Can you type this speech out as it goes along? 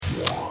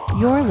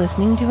You're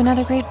listening to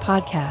another great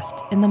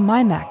podcast in the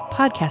MyMac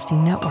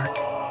Podcasting Network.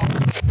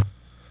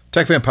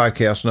 TechFan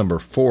Podcast number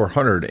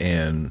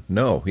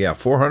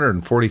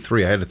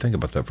 443. I had to think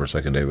about that for a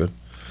second, David.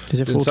 Is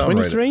it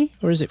 423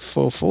 or is it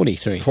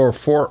 443?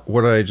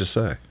 What did I just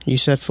say? You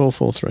said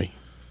 443.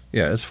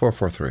 Yeah, it's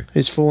 443.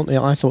 It's four.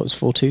 I thought it was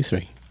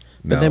 423.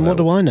 But No, then what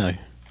do I know?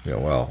 Yeah,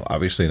 well,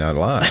 obviously not a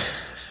lot.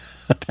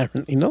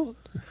 Apparently not.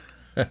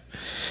 I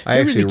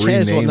actually Nobody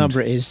cares renamed. what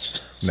number it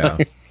is. No.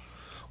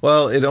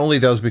 Well, it only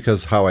does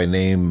because how I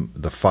name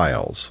the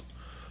files.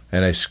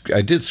 And I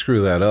did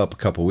screw that up a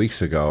couple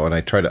weeks ago, and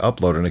I tried to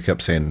upload it, and it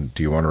kept saying,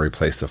 do you want to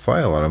replace the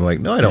file? And I'm like,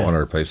 no, I don't want to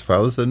replace the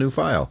file. This is a new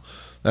file.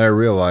 And I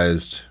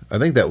realized, I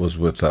think that was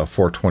with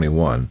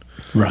 421.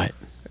 Right.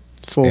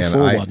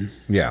 441.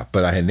 Yeah,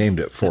 but I had named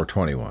it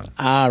 421.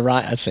 Ah,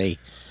 right, I see.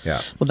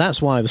 Yeah. Well,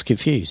 that's why I was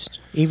confused,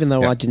 even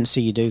though I didn't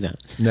see you do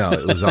that. No,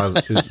 it was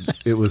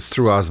it was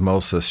through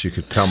osmosis. You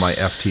could tell my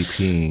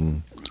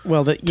FTPing,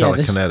 Well,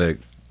 telekinetic,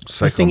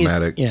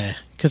 psychomatic.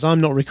 because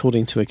I'm not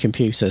recording to a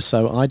computer,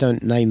 so I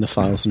don't name the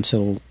files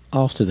until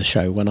after the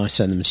show when I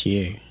send them to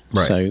you.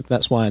 Right. So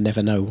that's why I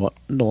never know what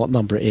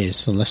number it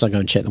is unless I go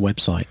and check the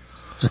website.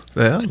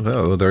 Yeah,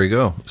 well, there you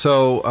go.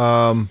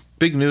 So,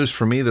 big news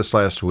for me this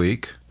last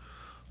week.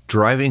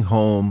 Driving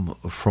home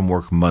from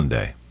work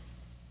Monday,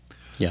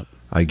 Yep.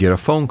 I get a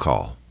phone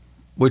call,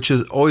 which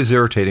is always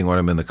irritating when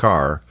I'm in the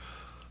car,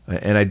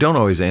 and I don't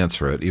always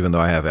answer it, even though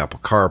I have Apple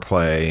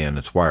CarPlay and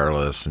it's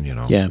wireless and,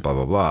 blah,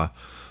 blah, blah,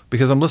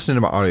 because I'm listening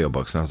to my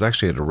audiobooks, and I was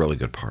actually at a really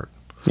good part.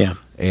 Yeah.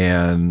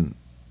 And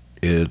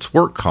it's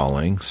work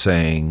calling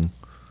saying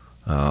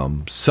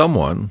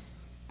someone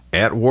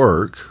at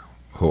work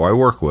who I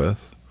work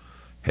with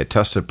had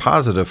tested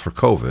positive for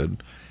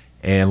COVID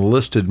and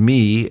listed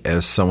me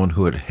as someone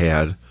who had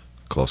had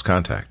close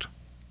contact.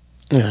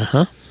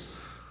 Uh-huh.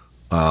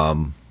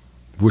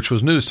 Which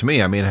was news to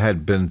me. I mean, I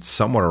had been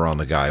somewhat around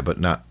the guy, but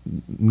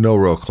no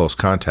real close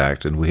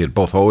contact, and we had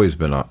both always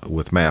been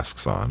with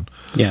masks on.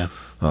 Yeah.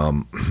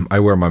 I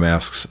wear my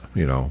masks,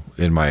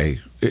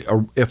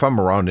 if I'm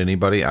around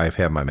anybody, I've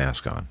had my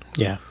mask on.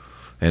 Yeah.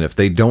 And if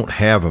they don't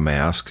have a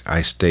mask,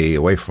 I stay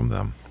away from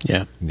them.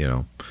 Yeah.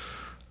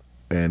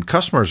 And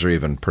customers are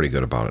even pretty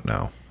good about it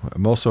now.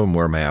 Most of them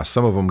wear masks.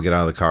 Some of them get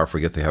out of the car,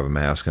 forget they have a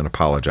mask, and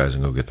apologize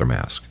and go get their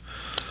mask.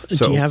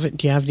 So, do you have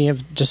any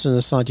of, just as an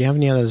aside, do you have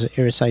any other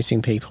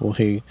irritating people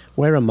who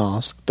wear a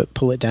mask but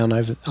pull it down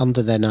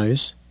under their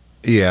nose?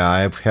 Yeah,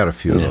 I've had a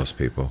few of those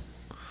people.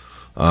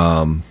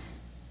 I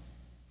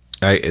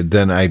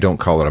don't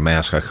call it a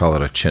mask. I call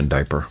it a chin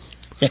diaper.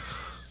 Yeah.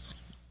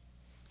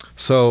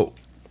 So,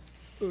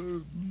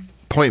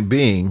 point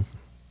being,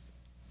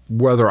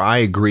 whether I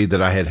agreed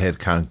that I had had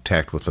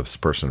contact with this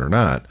person or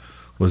not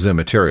was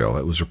immaterial.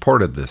 It was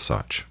reported as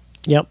such.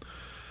 Yep.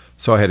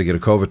 So I had to get a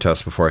COVID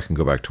test before I can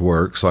go back to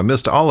work. So I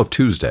missed all of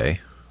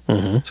Tuesday.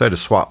 Mm-hmm. So I had to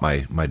swap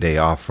my day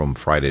off from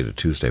Friday to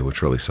Tuesday,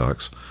 which really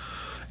sucks.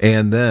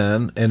 And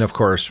of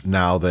course,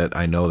 now that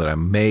I know that I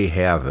may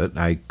have it,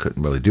 I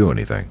couldn't really do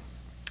anything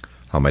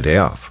on my day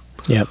off.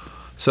 Yep.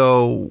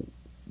 So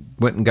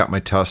went and got my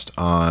test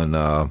on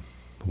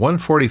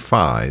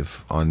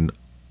 1:45 on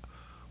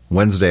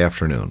Wednesday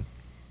afternoon.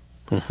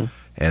 Mm-hmm.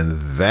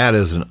 And that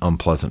is an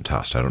unpleasant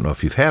test. I don't know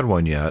if you've had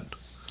one yet.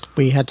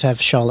 We had to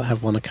have Charlotte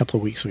have one a couple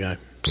of weeks ago. Yeah.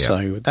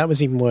 So that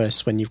was even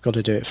worse when you've got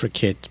to do it for a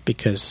kid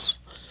because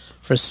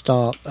for a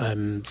start,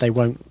 they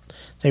won't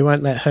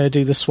let her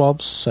do the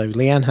swabs. So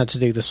Leanne had to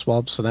do the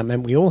swabs. So that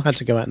meant we all had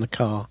to go out in the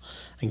car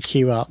and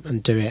queue up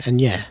and do it.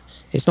 And yeah,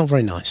 it's not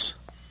very nice.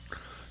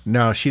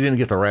 No, she didn't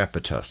get the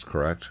rapid test,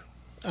 correct?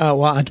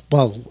 I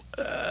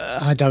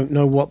don't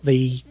know what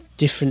the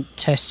different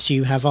tests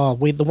you have are.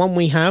 The one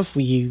we have,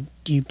 where you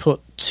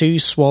put two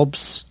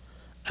swabs.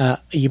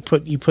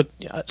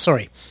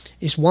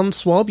 It's one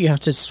swab. You have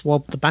to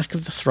swab the back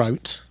of the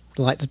throat,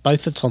 like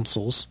both the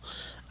tonsils,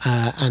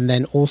 and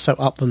then also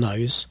up the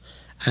nose,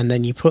 and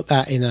then you put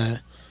that in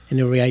a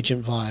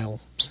reagent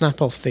vial.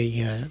 Snap off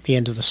the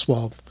end of the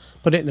swab,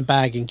 put it in a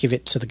bag, and give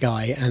it to the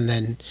guy, and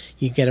then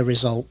you get a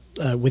result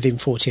within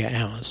 48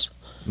 hours.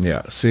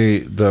 Yeah. See,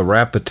 the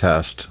rapid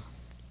test,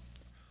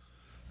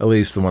 at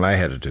least the one I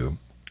had to do,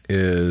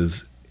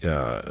 is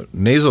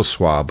nasal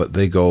swab, but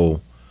they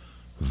go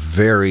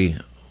very,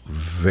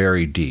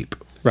 very deep.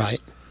 Right.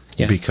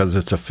 Yeah. Because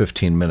it's a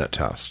 15-minute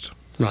test.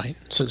 Right.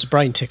 So it's a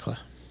brain tickler.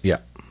 Yeah.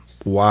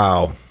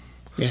 Wow.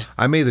 Yeah.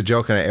 I made the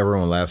joke, and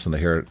everyone laughs when they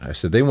hear it. I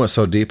said they went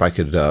so deep I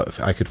could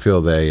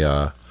feel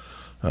the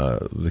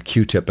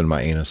Q-tip in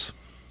my anus.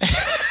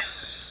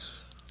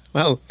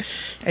 Well,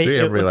 see,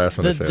 everybody laughs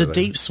when I say the that.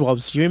 deep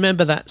swabs. Do you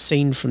remember that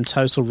scene from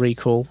Total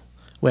Recall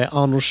where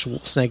Arnold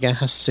Schwarzenegger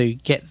has to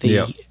get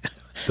the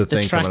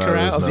thing tracker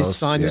out of his nose?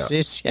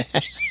 sinuses? Yeah.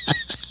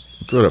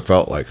 That's what it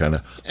felt like, kind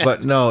of.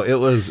 But no, it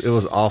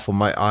was awful.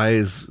 My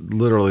eyes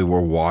literally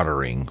were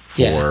watering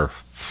for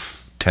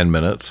 10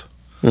 minutes.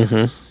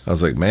 Mm-hmm. I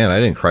was like, man, I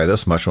didn't cry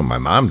this much when my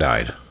mom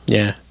died.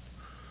 Yeah. It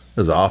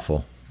was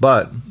awful.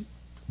 But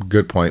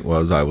good point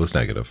was I was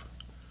negative.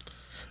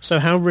 So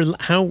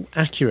how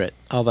accurate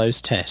are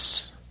those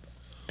tests?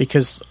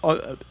 Because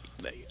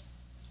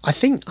I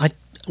think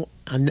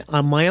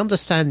my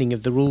understanding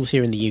of the rules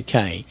here in the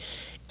UK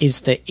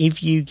is that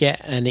if you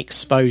get an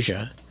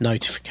exposure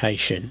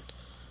notification,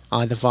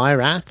 either via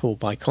app or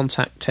by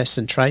contact test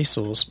and trace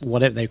or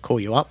whatever they call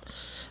you up,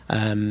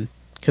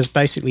 because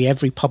basically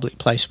every public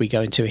place we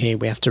go into here,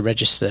 we have to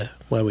register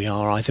where we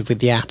are, either with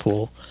the app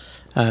or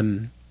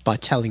by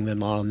telling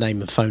them our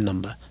name and phone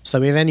number.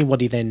 So if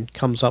anybody then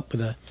comes up with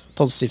a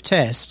positive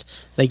test,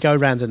 they go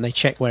around and they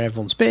check where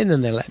everyone's been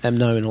and they let them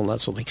know and all that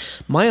sort of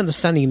thing. My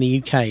understanding in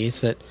the UK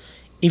is that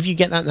if you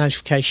get that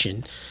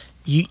notification,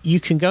 you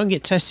can go and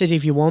get tested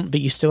if you want,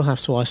 but you still have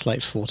to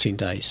isolate for 14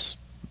 days.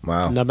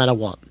 Wow. No matter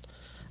what.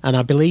 And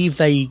I believe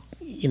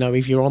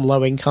if you're on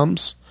low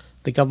incomes,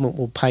 the government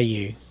will pay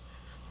you.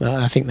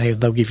 I think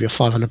they'll give you a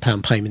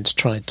 £500 payment to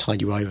try and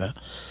tide you over,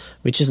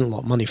 which isn't a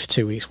lot of money for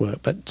 2 weeks' work,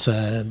 but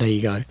there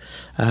you go.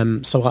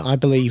 So I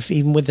believe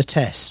even with the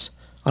test,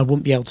 I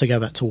wouldn't be able to go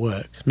back to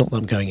work. Not that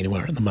I'm going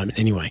anywhere at the moment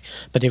anyway,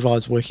 but if I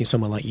was working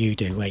somewhere like you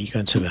do, where you go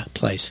into a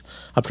place,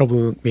 I probably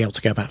wouldn't be able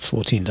to go back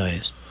 14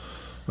 days.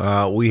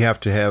 We have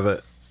to have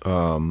it.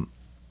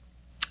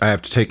 I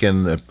have to take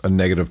in a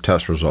negative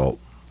test result,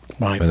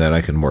 right, and then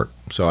I can work.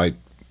 So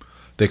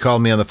they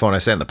called me on the phone. I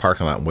sat in the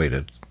parking lot and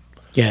waited.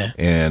 Yeah.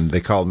 And they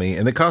called me,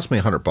 and it cost me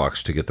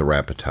 $100 to get the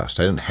rapid test.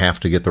 I didn't have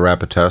to get the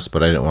rapid test,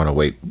 but I didn't want to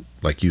wait,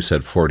 like you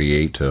said,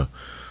 48 to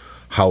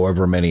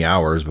however many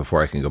hours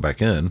before I can go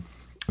back in.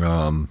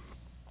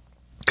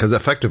 Because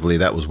effectively,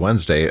 that was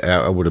Wednesday.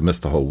 I would have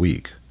missed the whole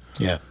week.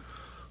 Yeah.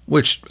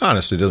 Which,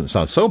 honestly, doesn't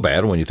sound so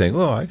bad when you think,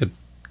 oh, I could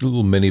do a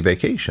little mini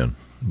vacation.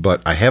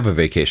 But I have a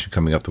vacation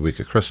coming up the week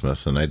of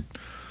Christmas, and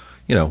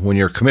when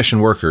you're a commission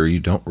worker, you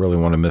don't really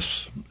want to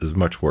miss as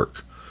much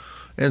work.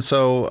 And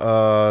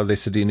so they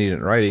said, do you need it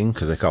in writing?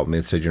 Because they called me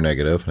and said, you're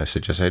negative. And I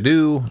said, yes, I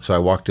do. So I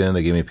walked in.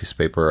 They gave me a piece of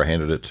paper. I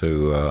handed it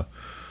to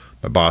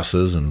my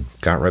bosses and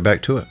got right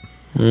back to it.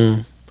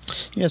 Mm.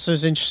 Yeah, so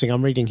it's interesting.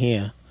 I'm reading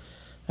here.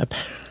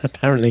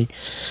 Apparently,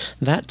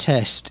 that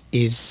test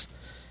is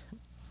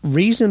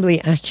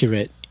reasonably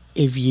accurate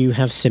if you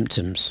have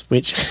symptoms,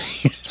 which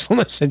is one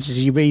of those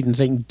sentences you read and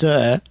think,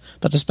 duh.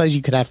 But I suppose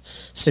you could have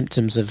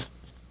symptoms of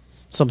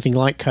something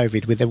like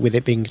COVID with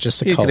it being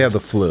just a cold. You could have the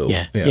flu.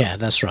 Yeah,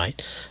 that's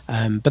right.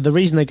 But the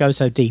reason they go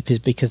so deep is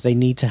because they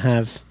need to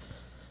have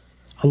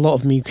a lot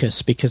of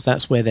mucus, because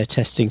that's where they're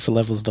testing for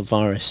levels of the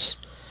virus.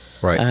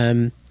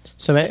 Right.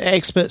 So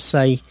experts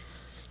say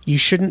you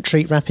shouldn't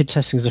treat rapid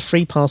testing as a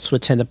free pass to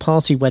attend a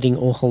party, wedding,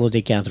 or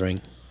holiday gathering.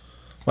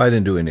 Well, I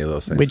didn't do any of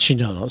those things. Which you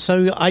don't.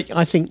 So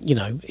I think,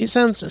 it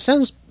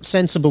sounds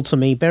sensible to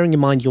me, bearing in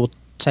mind you're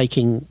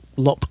taking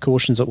a lot of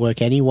precautions at work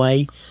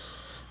anyway.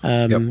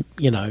 Yep.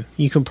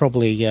 You can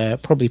probably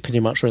pretty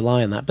much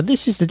rely on that. But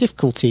this is the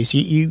difficulty: is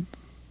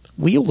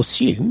we all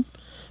assume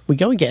we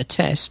go and get a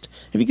test.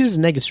 If it gives us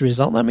a negative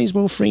result, that means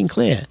we're all free and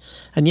clear.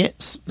 And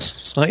yet,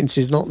 science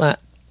is not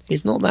that.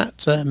 Is not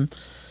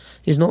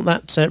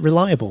that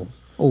reliable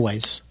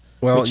always.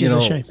 Well, which is a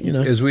shame.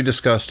 As we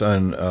discussed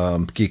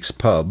on Geeks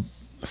Pub,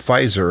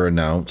 Pfizer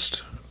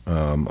announced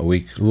a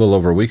little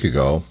over a week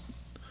ago,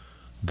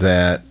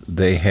 that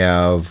they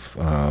have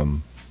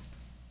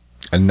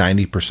a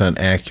 90%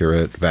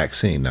 accurate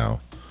vaccine now.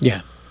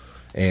 Yeah.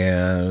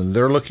 And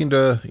they're looking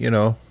to,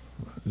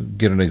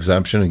 get an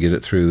exemption and get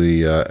it through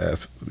the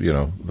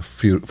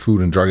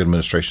Food and Drug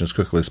Administration as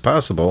quickly as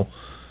possible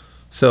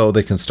so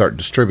they can start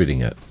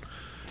distributing it.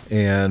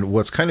 And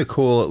what's kind of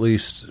cool, at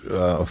least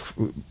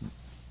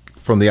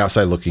from the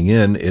outside looking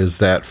in, is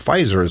that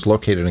Pfizer is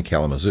located in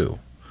Kalamazoo.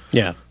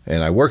 Yeah.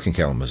 And I work in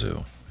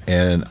Kalamazoo.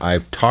 And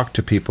I've talked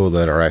to people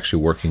that are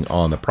actually working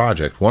on the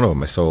project. One of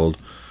them I sold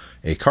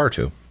a car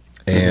to.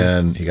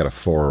 And he got a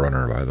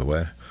 4Runner, by the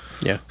way.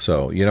 Yeah.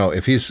 So,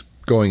 if he's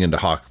going into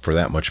Hawk for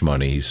that much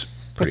money, he's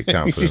pretty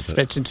confident. He's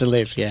expected to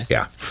live, yeah.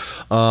 Yeah.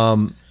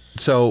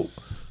 So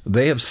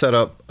they have set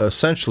up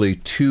essentially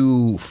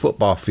 2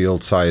 football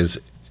field size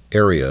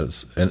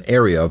areas, an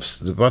area of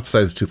about the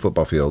size of 2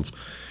 football fields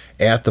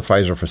at the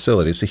Pfizer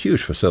facility. It's a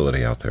huge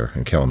facility out there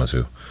in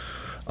Kalamazoo.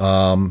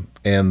 And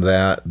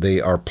that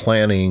they are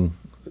planning,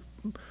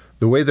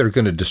 the way they're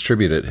going to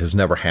distribute it has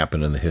never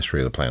happened in the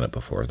history of the planet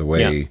before. The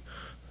way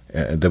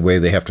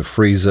they have to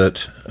freeze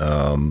it.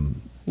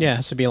 It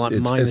has to be like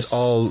it's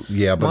all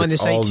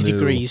 80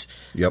 degrees.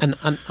 Yep. And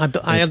I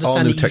understand it's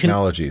all new that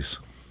technologies.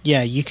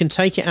 You can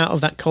take it out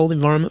of that cold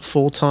environment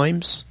 4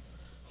 times.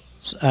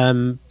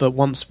 But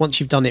once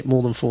you've done it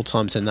more than 4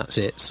 times, then that's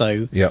it.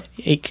 So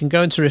it can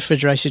go into a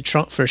refrigerated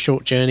truck for a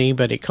short journey,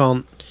 but it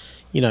can't,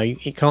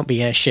 it can't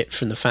be air shipped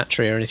from the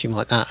factory or anything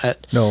like that.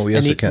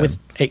 It can.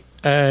 It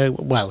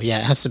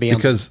has to be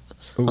because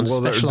under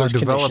specialized they're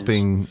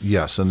developing,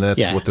 conditions. and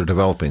that's what they're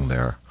developing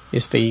there.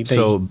 It's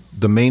so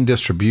the main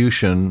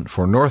distribution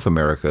for North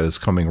America is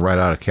coming right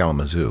out of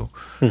Kalamazoo.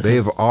 They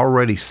have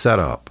already set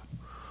up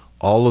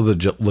all of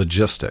the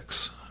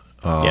logistics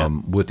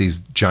with these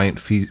giant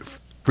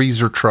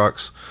freezer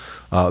trucks.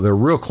 They're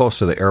real close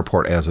to the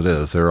airport as it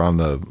is. They're on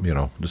the,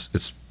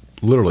 it's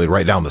literally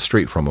right down the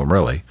street from them,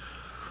 really.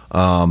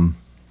 A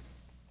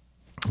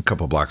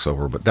couple blocks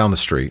over, but down the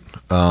street.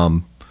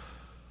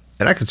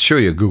 and I could show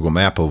you a Google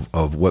map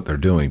of what they're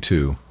doing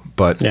too,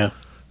 but Yeah.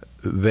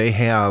 they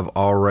have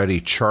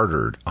already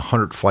chartered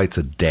 100 flights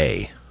a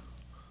day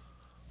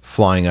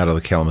flying out of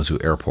the Kalamazoo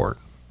airport,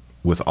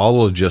 with all the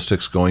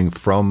logistics going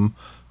from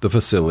the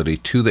facility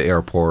to the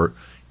airport,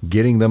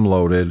 getting them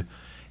loaded,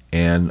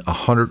 and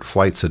 100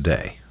 flights a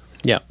day.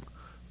 Yeah.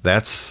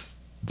 That's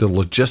the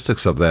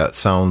logistics of that.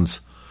 Sounds,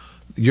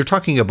 you're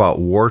talking about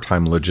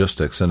wartime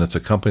logistics, and it's a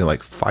company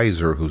like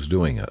Pfizer who's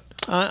doing it.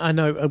 I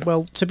know.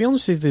 Well, to be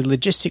honest with you, the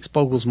logistics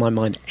boggles my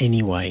mind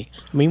anyway.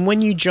 I mean,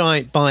 when you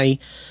buy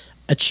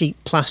a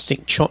cheap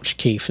plastic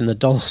tchotchke from the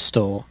dollar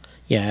store,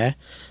 yeah,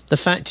 the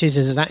fact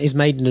is that is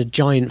made in a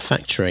giant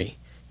factory,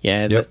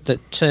 yeah, Yep.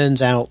 that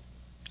turns out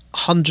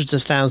hundreds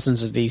of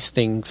thousands of these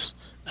things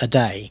a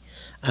day,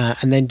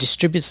 and then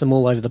distributes them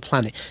all over the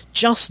planet.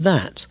 Just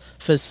that,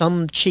 for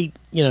some cheap,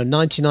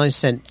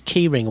 99-cent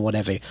keyring or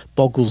whatever,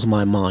 boggles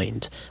my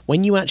mind.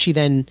 When you actually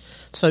then...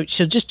 So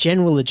just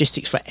general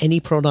logistics for any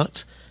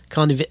product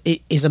kind of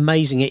it is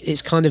amazing.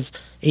 It's kind of...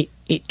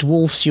 It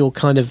dwarfs your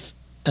kind of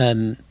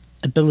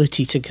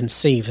ability to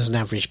conceive as an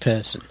average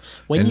person.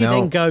 When you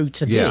then go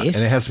to this...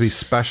 and it has to be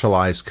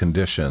specialized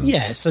conditions.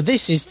 Yeah, so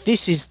this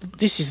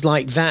is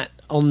like that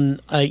on,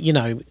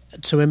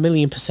 to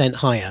 1,000,000%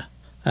 higher.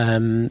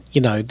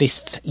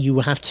 This you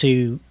have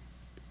to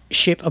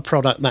ship a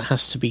product that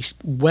has to be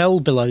well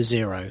below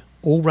zero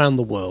all around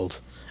the world,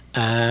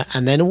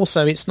 and then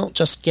also it's not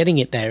just getting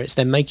it there; it's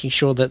then making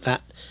sure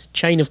that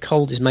chain of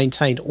cold is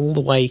maintained all the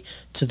way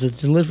to the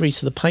delivery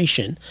to the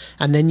patient,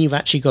 and then you've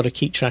actually got to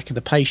keep track of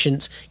the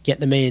patients,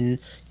 get them in.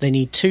 They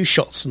need 2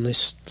 shots on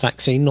this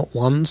vaccine, not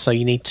 1, so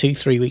you need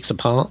 2-3 weeks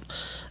apart.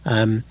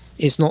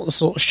 It's not the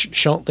sort of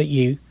shot that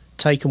you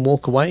take and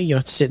walk away. You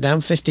have to sit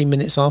down 15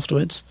 minutes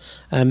afterwards.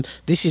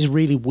 This is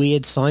really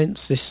weird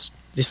science, this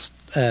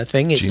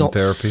thing. It's gene not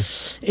therapy.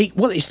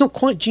 It's not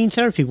quite gene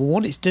therapy, but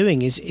what it's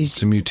doing is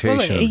It's a mutation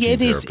of gene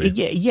it is. therapy.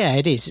 Yeah,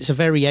 it is. It's a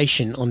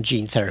variation on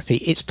gene therapy.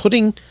 It's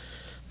putting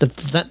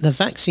the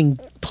vaccine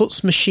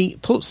puts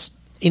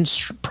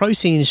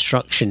protein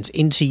instructions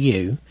into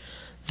you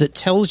that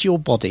tells your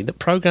body, that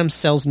programs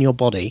cells in your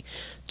body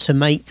to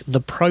make the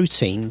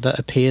protein that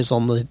appears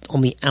on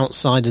the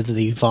outside of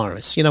the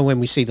virus. When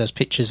we see those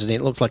pictures and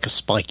it looks like a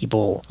spiky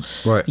ball.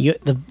 Right.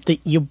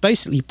 You're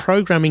basically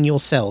programming your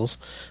cells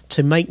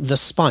to make the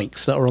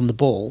spikes that are on the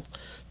ball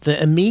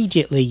that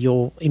immediately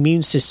your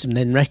immune system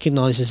then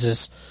recognizes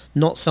as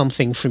not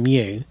something from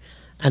you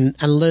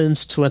and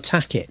learns to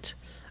attack it.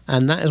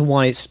 And that is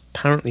why it's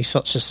apparently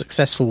such a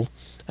successful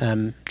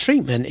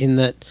treatment, in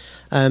that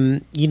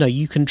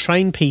you can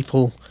train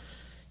people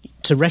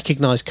to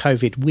recognize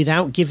COVID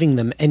without giving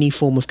them any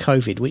form of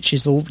COVID, which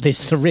is all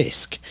this the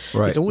risk.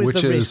 Right. It's always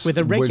the risk with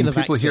a regular when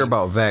people vaccine. hear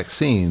about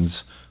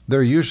vaccines,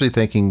 they're usually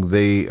thinking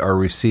they are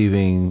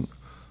receiving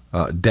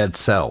dead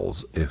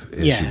cells, if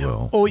you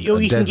will, or you a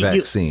can dead get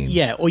vaccine.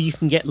 or you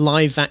can get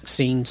live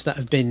vaccines that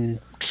have been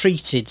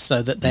treated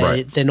so that they're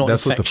Right. they're not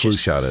That's infectious. what the flu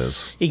shot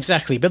is.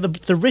 Exactly,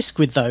 but the risk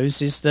with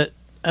those is that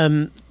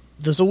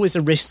there's always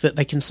a risk that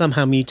they can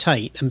somehow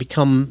mutate and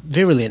become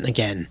virulent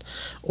again,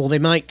 or they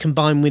might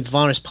combine with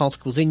virus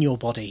particles in your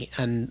body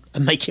and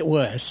make it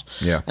worse.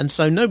 Yeah. And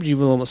so nobody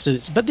really wants to do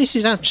this. But this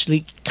is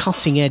actually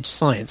cutting edge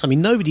science. I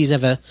mean, nobody's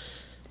ever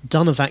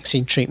done a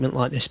vaccine treatment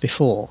like this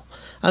before.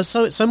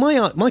 So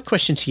my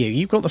question to you: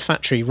 you've got the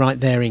factory right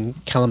there in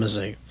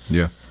Kalamazoo.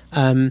 Yeah.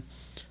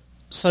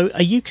 So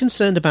are you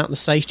concerned about the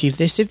safety of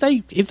this? If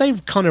they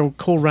kind of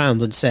call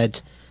round and said,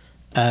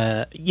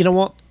 you know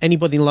what,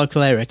 anybody in the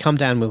local area, come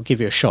down, we'll give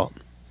you a shot,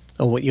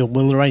 or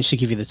we'll arrange to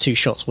give you the 2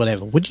 shots,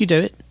 whatever, would you do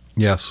it?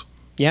 Yes.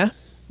 Yeah?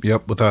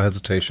 Yep, without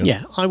hesitation.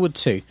 Yeah, I would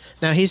too.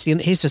 Now here's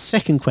the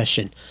second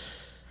question.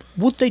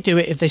 Would they do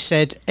it if they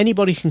said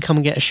anybody can come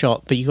and get a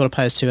shot, but you've got to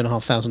pay us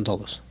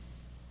 $2,500?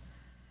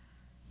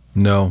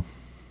 No.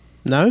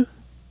 No?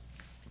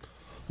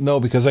 No,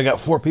 because I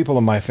got 4 people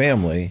in my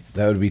family.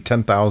 That would be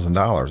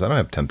 $10,000. I don't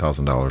have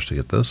 $10,000 to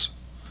get this.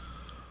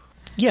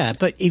 Yeah,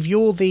 but if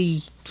you're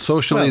the...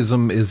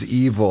 Socialism is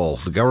evil.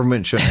 The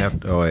government shouldn't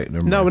have... Oh, wait,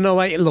 never mind. No,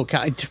 wait, look,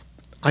 what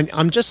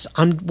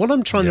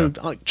I'm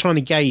trying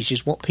to gauge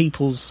is what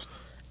people's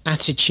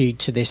attitude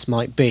to this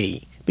might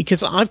be.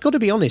 Because I've got to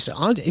be honest,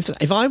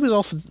 if I was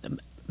offered,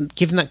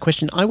 given that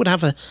question, I would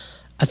have a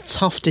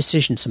tough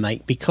decision to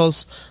make,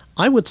 because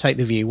I would take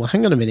the view, well,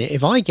 hang on a minute,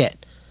 if I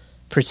get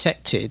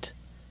protected,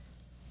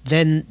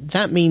 then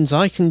that means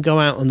I can go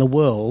out in the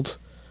world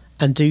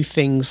and do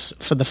things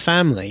for the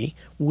family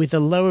with a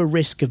lower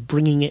risk of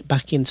bringing it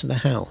back into the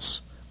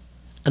house.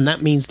 And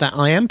that means that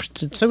I am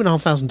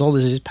 $2,500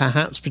 is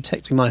perhaps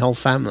protecting my whole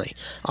family.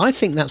 I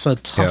think that's a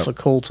tougher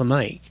call to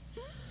make.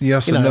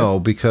 Yes and no,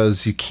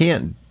 because you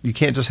can't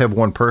just have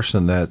one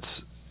person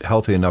that's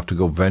healthy enough to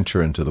go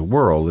venture into the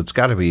world. It's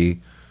got to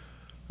be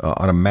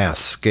on a mass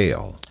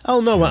scale. Oh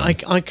no, I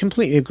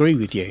completely agree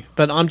with you.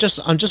 But I'm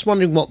just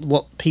wondering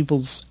what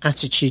people's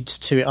attitudes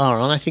to it are,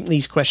 and I think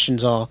these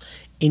questions are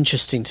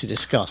interesting to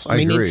discuss. I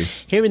mean, agree.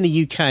 Here in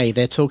the UK,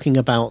 they're talking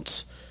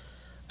about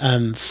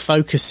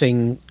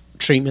focusing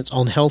treatments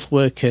on health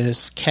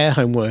workers, care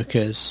home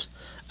workers,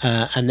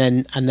 and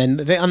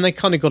they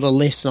kind of got a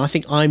list. And I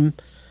think I'm,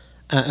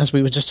 as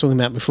we were just talking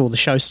about before the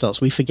show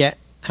starts, we forget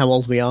how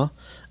old we are.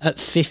 At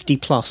 50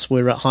 plus,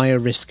 we're at higher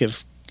risk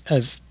of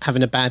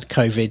having a bad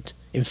COVID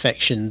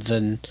infection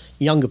than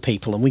younger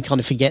people, and we kind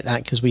of forget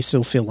that because we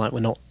still feel like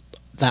we're not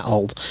that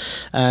old.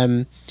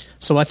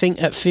 So I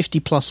think at 50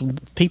 plus,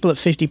 people at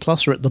 50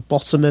 plus are at the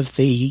bottom of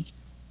the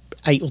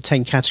 8 or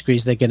 10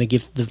 categories they're going to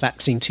give the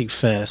vaccine to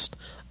first.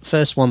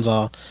 First ones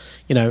are,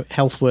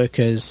 health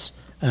workers,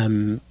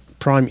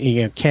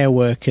 care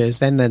workers.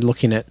 Then they're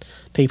looking at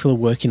people who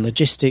work in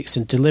logistics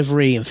and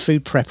delivery and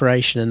food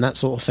preparation and that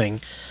sort of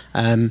thing.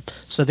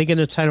 So they're going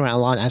to turn around a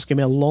line. It's going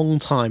to be a long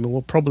time, and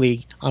will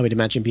probably, I would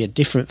imagine, be a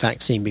different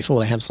vaccine before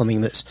they have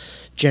something that's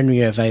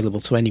generally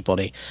available to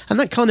anybody. And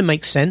that kind of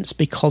makes sense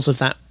because of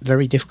that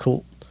very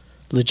difficult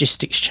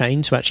logistics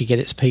chain to actually get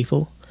it to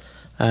people.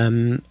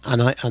 And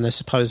I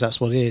suppose that's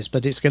what it is.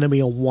 But it's going to be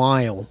a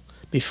while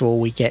before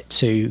we get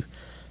to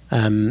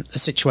a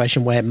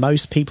situation where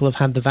most people have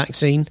had the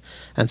vaccine,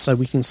 and so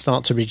we can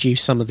start to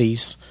reduce some of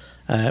these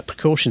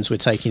precautions we're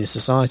taking in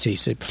society.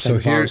 So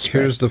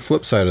here's the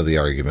flip side of the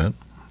argument.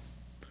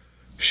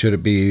 Should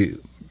it be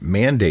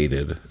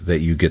mandated that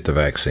you get the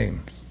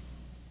vaccine?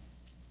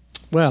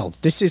 Well,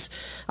 this is,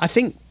 I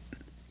think,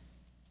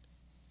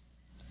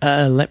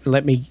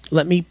 let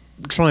me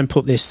try and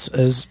put this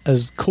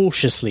as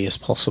cautiously as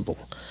possible.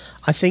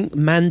 I think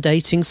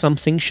mandating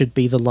something should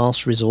be the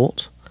last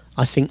resort.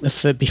 I think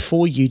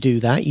before you do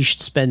that, you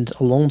should spend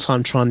a long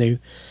time trying to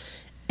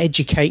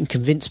educate and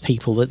convince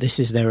people that this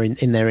is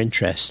in their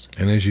interest.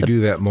 And as you do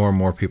that, more and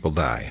more people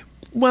die.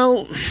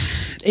 Well,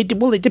 it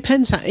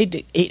depends.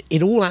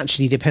 It all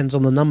actually depends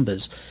on the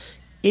numbers.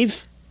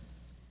 If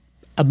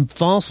a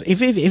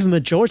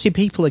majority of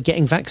people are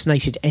getting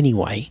vaccinated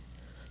anyway,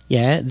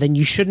 then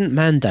you shouldn't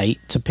mandate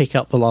to pick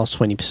up the last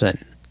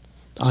 20%.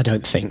 I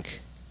don't think.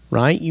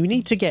 Right? You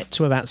need to get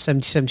to about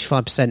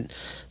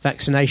 70-75%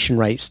 vaccination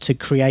rates to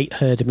create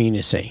herd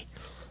immunity.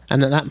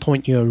 And at that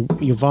point, your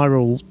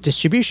viral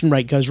distribution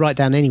rate goes right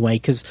down anyway,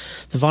 because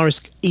the virus,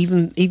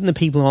 even the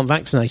people who aren't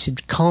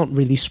vaccinated, can't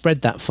really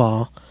spread that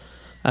far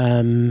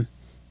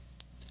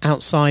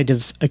outside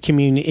of a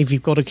community. If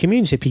you've got a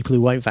community of people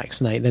who won't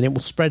vaccinate, then it will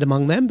spread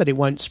among them, but it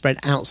won't spread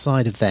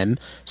outside of them.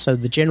 So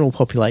the general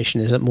population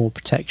is at more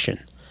protection.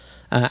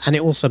 And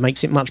it also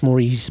makes it much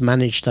more easy to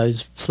manage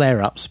those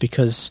flare-ups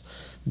because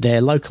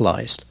they're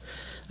localized.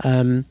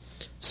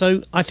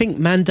 So I think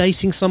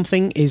mandating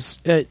something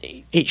is,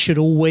 it should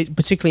always,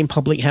 particularly in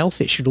public health,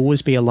 it should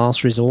always be a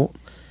last resort,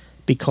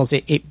 because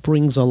it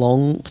brings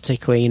along,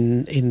 particularly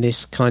in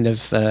this kind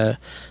of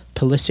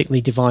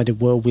politically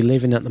divided world we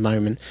live in at the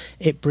moment,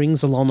 it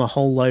brings along a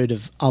whole load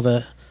of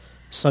other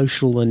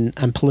social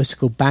and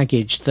political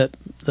baggage that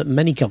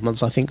many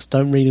governments, I think,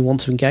 don't really want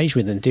to engage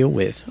with and deal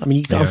with. I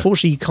mean,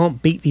 unfortunately, you can't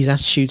beat these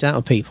attitudes out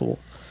of people.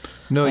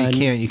 No, you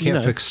can't. You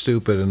can't fix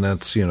stupid, and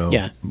that's,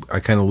 I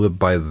kind of live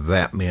by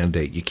that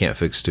mandate. You can't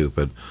fix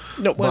stupid.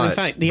 No, well, in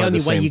fact, the only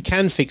way you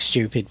can fix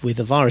stupid with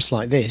a virus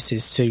like this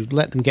is to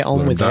let them get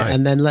on with it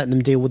and then let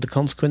them deal with the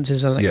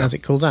consequences as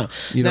it calls out.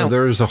 Now,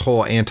 there is a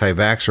whole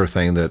anti-vaxxer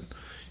thing that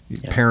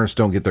parents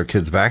don't get their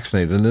kids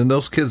vaccinated, and then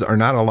those kids are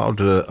not allowed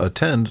to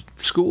attend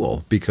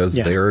school because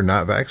they are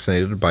not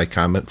vaccinated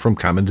from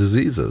common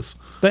diseases.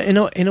 But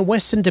in a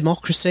Western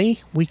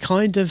democracy, we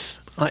kind of...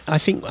 I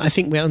think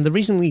and the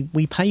reason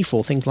we pay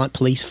for things like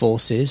police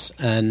forces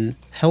and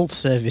health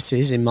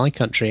services in my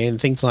country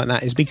and things like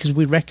that is because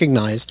we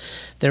recognise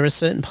there are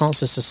certain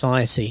parts of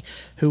society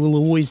who will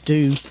always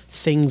do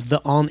things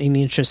that aren't in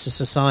the interest of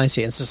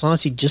society, and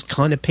society just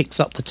kind of picks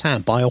up the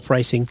tab by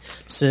operating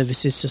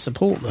services to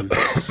support them.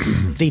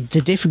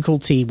 The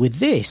difficulty with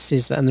this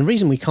is that, and the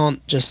reason we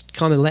can't just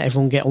kind of let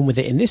everyone get on with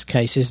it in this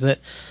case, is that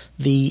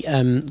the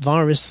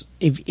virus,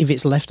 if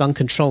it's left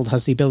uncontrolled,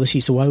 has the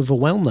ability to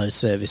overwhelm those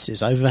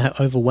services,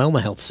 overwhelm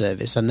a health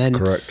service, and then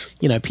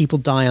people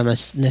die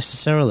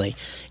unnecessarily.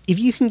 If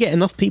you can get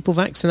enough people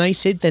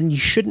vaccinated, then you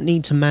shouldn't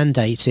need to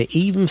mandate it,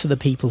 even for the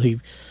people who,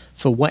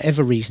 for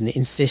whatever reason,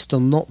 insist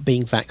on not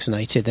being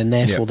vaccinated and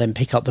therefore then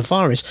pick up the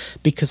virus,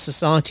 because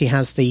society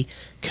has the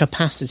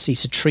capacity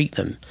to treat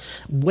them.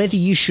 Whether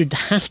you should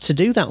have to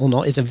do that or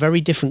not is a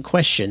very different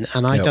question,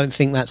 and I don't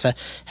think that's a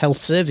health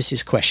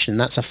services question.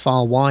 That's a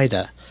far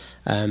wider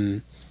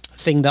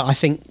thing that I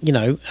think,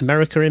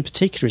 America in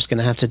particular is going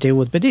to have to deal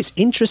with. But it's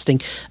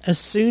interesting, as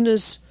soon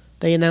as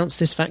they announced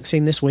this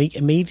vaccine this week,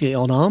 immediately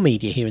on our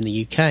media here in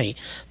the UK,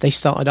 they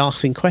started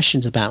asking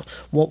questions about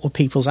what were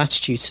people's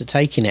attitudes to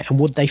taking it and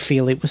would they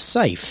feel it was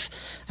safe.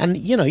 And,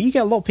 you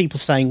get a lot of people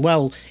saying,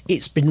 well,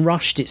 it's been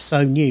rushed, it's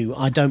so new,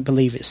 I don't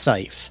believe it's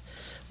safe.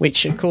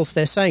 Which, of course,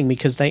 they're saying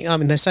because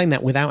they're saying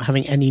that without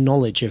having any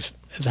knowledge of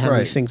how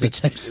these things are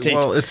tested.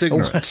 Well, it's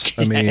ignorance.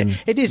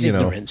 It is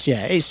ignorance.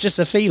 It's just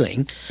a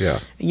feeling. Yeah.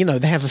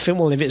 They have a feeling.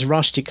 Well, if it's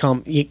rushed, it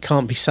can't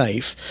be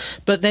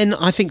safe. But then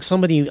I think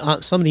somebody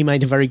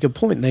made a very good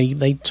point.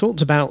 They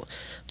talked about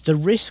the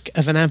risk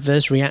of an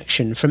adverse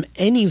reaction from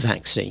any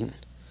vaccine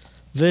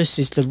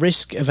versus the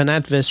risk of an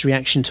adverse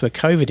reaction to a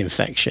COVID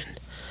infection,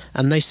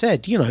 and they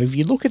said, if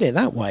you look at it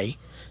that way,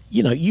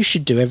 you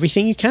should do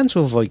everything you can to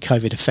avoid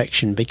COVID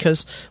infection,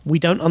 because we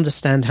don't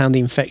understand how the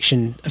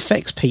infection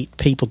affects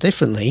people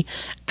differently.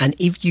 And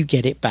if you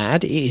get it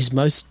bad, it is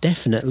most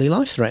definitely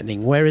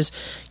life-threatening. Whereas,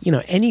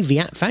 any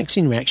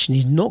vaccine reaction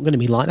is not going to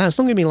be like that. It's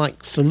not going to be like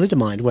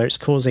thalidomide, where it's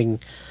causing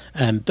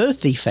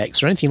birth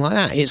defects or anything like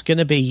that. It's going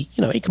to be,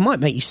 it might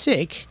make you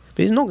sick,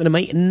 but it's not going to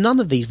make, none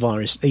of these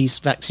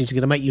vaccines are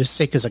going to make you as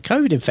sick as a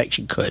COVID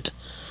infection could.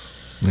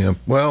 Yeah,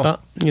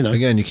 well,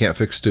 again, you can't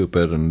fix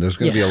stupid, and there's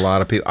going to be a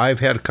lot of people.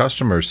 I've had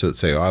customers that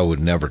say, I would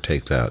never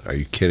take that. Are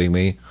you kidding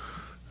me?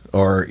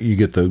 Or you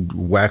get the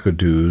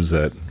wackadoos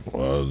that,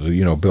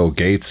 Bill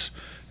Gates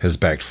has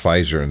backed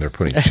Pfizer, and they're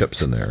putting chips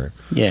in there.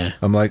 Yeah.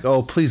 I'm like,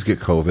 oh, please get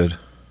COVID.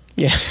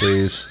 Yeah.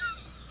 Please.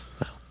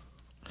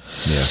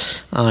 Yeah.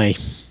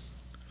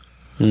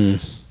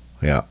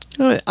 Yeah.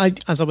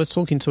 As I was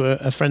talking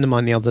to a friend of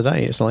mine the other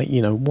day, it's like,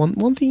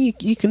 one thing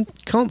you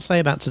can't say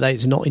about today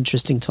is not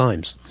interesting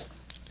times.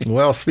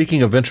 Well,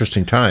 speaking of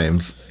interesting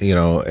times,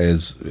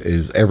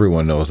 as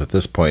everyone knows at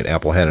this point,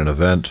 Apple had an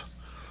event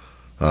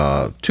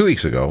 2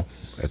 weeks ago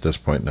at this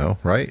point now,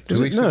 right?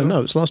 2 weeks ago?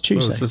 No, it's last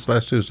Tuesday. It's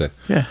last Tuesday.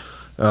 Yeah.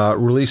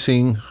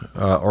 Releasing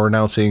or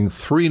announcing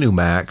 3 new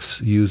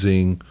Macs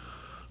using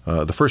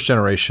the first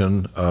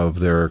generation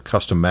of their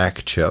custom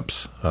Mac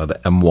chips, the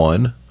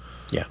M1.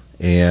 Yeah.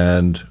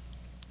 And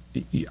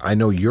I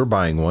know you're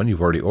buying one.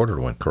 You've already ordered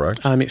one,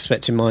 correct? I'm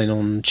expecting mine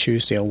on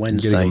Tuesday or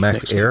Wednesday. Getting a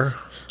Mac Air?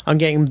 I'm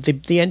getting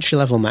the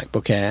entry-level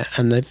MacBook Air,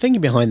 and the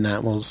thinking behind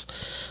that was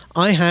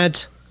I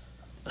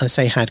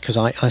say had because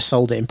I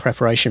sold it in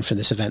preparation for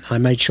this event. I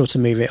made sure to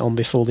move it on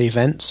before the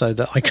event so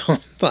that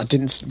I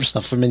didn't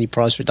suffer many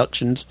price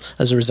reductions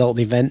as a result of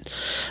the event.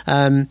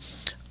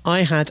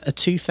 I had a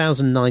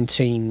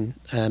 2019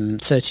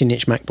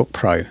 13-inch MacBook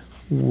Pro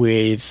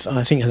with,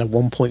 I think it had a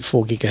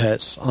 1.4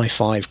 gigahertz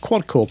i5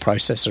 quad-core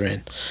processor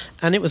in.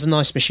 And it was a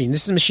nice machine.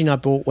 This is a machine I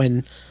bought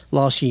when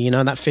last year,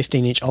 that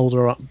 15-inch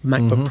older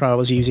MacBook Pro I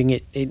was using,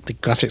 the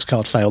graphics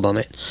card failed on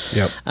it.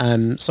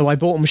 Yep. So I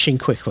bought a machine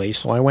quickly,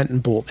 so I went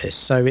and bought this.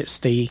 So it's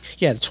the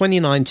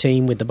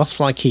 2019 with the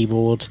butterfly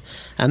keyboard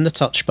and the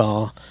touch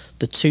bar,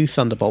 the 2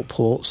 Thunderbolt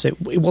ports. It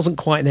wasn't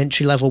quite an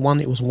entry-level one.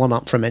 It was one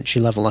up from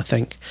entry-level, I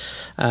think.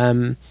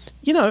 And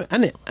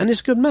it's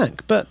a good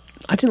Mac, but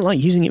I didn't like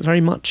using it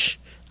very much.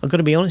 I've got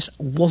to be honest,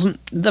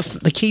 wasn't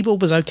the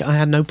keyboard was okay. I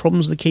had no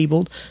problems with the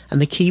keyboard, and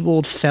the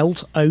keyboard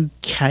felt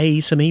okay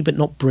to me, but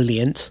not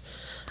brilliant.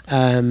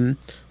 The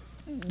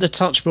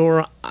touch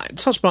bar,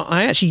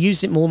 I actually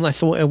used it more than I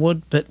thought I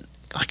would, but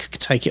I could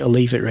take it or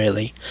leave it,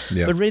 really.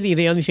 Yeah. But really,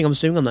 the only thing I was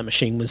doing on that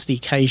machine was the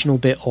occasional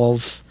bit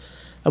of,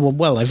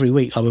 every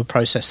week I would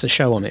process the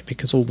show on it,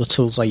 because all the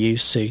tools I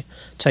use to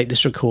take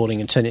this recording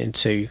and turn it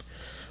into,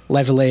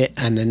 level it,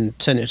 and then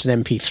turn it to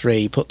an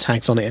MP3, put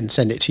tags on it and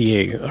send it to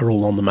you, are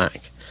all on the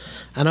Mac.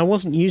 And I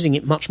wasn't using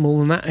it much more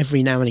than that.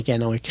 Every now and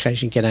again I would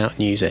occasionally get out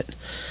and use it.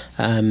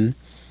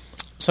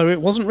 So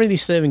it wasn't really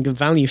serving good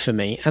value for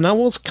me. And I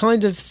was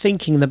kind of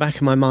thinking in the back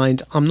of my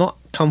mind, I'm not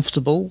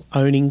comfortable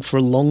owning for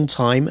a long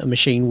time a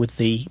machine with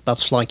the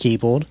butterfly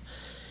keyboard,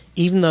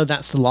 even though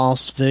that's the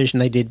last version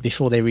they did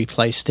before they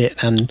replaced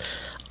it. And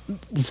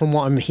from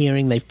what I'm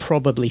hearing, they've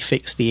probably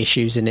fixed the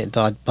issues in it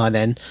by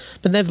then.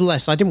 But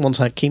nevertheless, I didn't want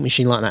to keep a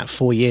machine like that for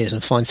 4 years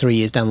and find 3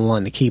 years down the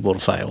line the keyboard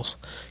fails.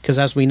 Because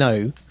as we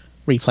know,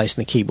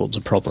 replacing the keyboard's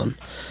a problem.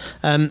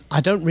 I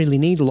don't really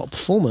need a lot of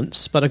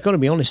performance, but I've got to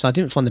be honest, I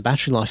didn't find the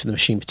battery life of the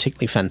machine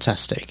particularly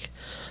fantastic.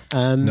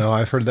 No,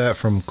 I've heard that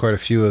from quite a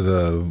few of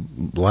the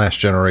last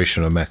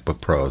generation of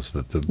MacBook Pros,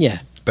 that the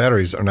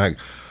batteries are not,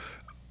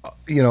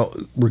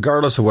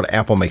 regardless of what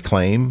Apple may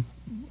claim,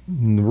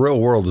 the real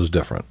world is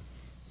different.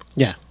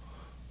 Yeah.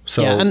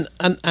 So,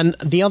 and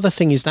the other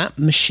thing is that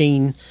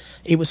machine,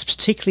 it was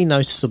particularly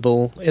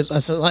noticeable, like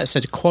I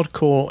said, a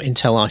quad-core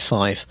Intel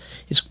i5.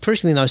 It's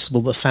particularly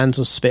noticeable that fans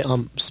will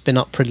spin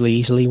up pretty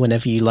easily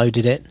whenever you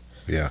loaded it.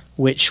 Yeah.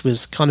 Which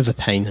was kind of a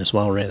pain as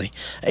well, really.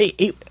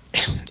 It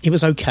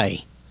was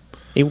okay.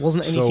 It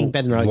wasn't anything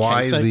better than okay.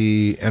 Why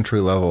the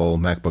entry-level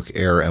MacBook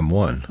Air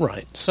M1?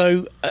 Right.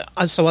 So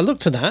I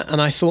looked at that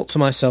and I thought to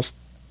myself,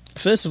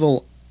 first of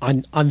all,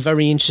 I'm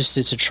very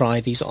interested to try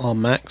these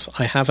ARM Macs.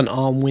 I have an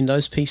ARM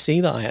Windows PC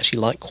that I actually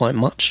like quite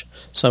much,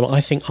 so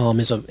I think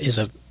ARM is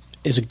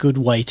a good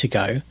way to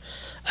go.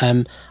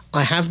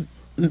 I have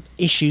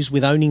issues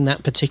with owning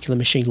that particular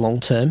machine long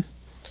term,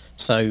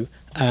 so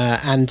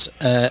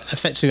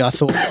effectively I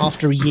thought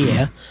after a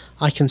year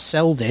I can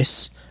sell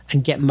this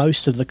and get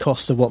most of the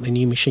cost of what the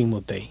new machine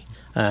would be.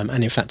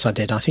 And in fact I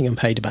did. I think I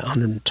paid about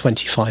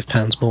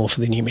 £125 more for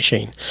the new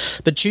machine.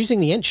 But choosing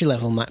the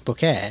entry-level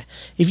MacBook Air,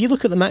 if you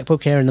look at the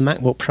MacBook Air and the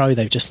MacBook Pro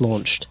they've just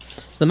launched,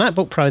 the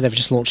MacBook Pro they've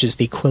just launched is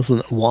the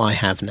equivalent of what I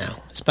have now.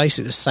 It's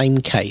basically the same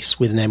case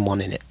with an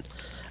M1 in it.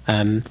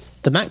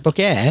 The MacBook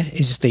Air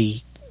is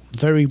the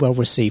very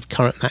well-received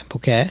current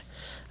MacBook Air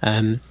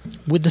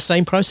with the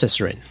same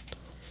processor in.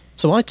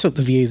 So I took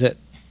the view that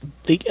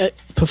the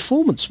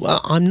performance,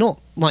 I'm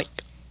not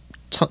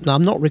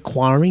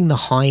requiring the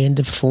high end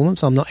of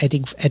performance. I'm not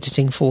editing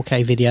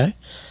 4K video.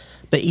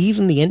 But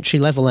even the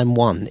entry-level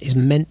M1 is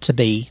meant to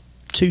be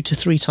 2 to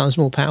 3 times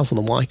more powerful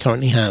than what I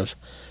currently have.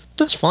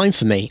 That's fine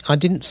for me. I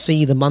didn't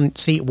see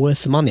it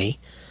worth the money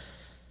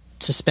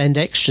to spend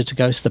extra to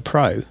go to the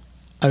Pro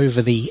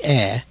over the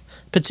Air,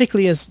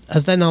 particularly as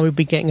then I would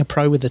be getting a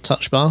Pro with a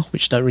touch bar,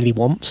 which I don't really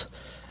want.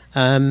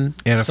 And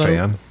a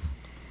fan.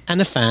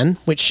 And a fan,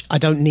 which I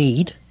don't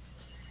need.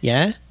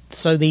 Yeah.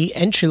 So the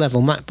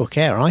entry-level MacBook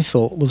Air, I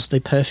thought, was the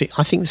perfect...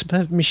 I think it's a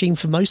perfect machine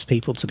for most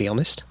people, to be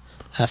honest.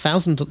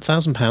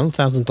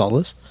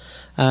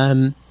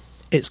 $1,000.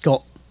 It's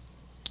got...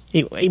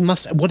 It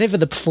must... Whatever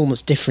the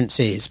performance difference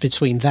is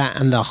between that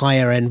and the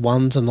higher-end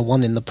ones and the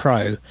one in the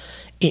Pro,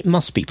 it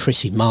must be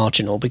pretty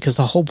marginal, because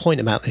the whole point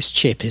about this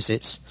chip is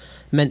it's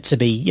meant to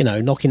be,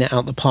 knocking it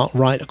out the park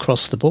right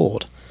across the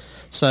board.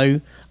 So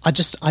I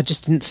just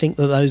didn't think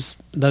that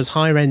those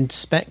higher end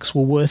specs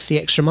were worth the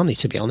extra money,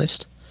 to be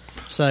honest.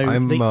 So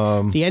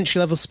the entry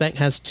level spec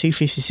has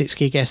 256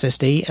 gig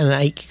SSD and an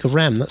 8 gig of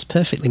RAM. That's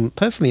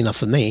perfectly enough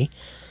for me.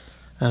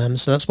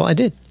 So that's what I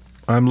did.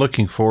 I'm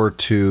looking forward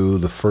to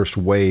the first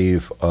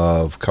wave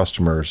of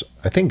customers.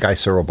 I think Guy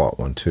Serle bought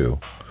one too.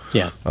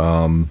 Yeah.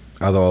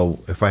 Although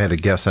if I had to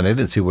guess, and I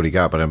didn't see what he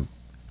got, but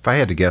if I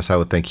had to guess, I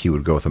would think he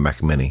would go with a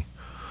Mac Mini.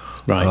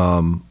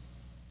 Right.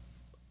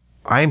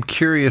 I'm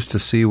curious to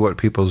see what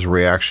people's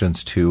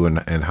reactions to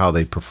and how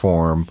they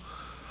perform.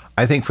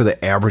 I think for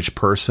the average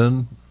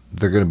person,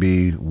 they're going to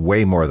be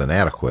way more than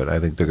adequate. I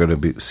think they're going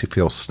to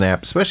feel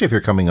snapped, especially if you're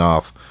coming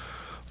off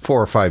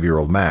 4 or 5 year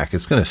old Mac.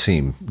 It's going to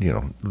seem,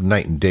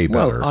 night and day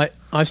better. Well,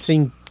 I've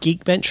seen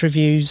Geekbench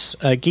reviews.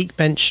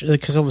 Geekbench,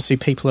 because obviously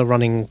people are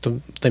running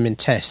them in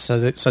tests. So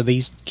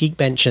these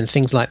Geekbench and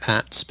things like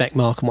that,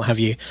 SpecMark and what have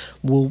you,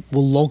 will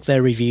log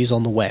their reviews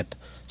on the web.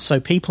 So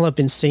people have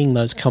been seeing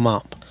those come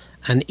up.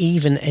 And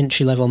even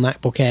entry-level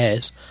MacBook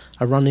Airs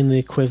are running the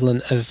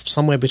equivalent of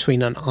somewhere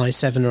between an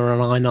i7 or an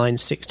i9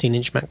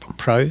 16-inch MacBook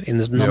Pro in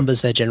the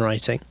numbers they're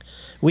generating,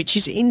 which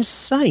is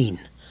insane.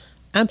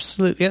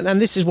 Absolutely.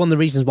 And this is one of the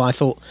reasons why I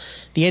thought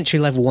the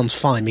entry-level one's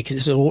fine,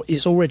 because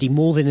it's already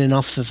more than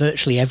enough for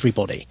virtually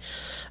everybody.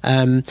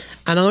 And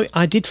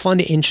I did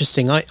find it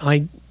interesting.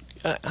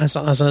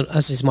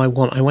 As is my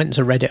want, I went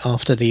to Reddit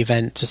after the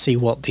event to see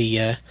what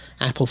the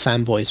Apple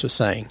fanboys were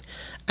saying.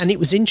 And it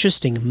was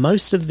interesting.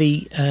 Most of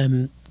the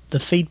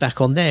feedback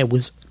on there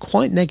was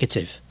quite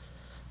negative.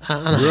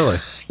 Really?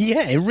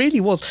 Yeah, it really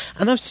was.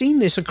 And I've seen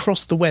this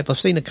across the web. I've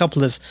seen a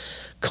couple of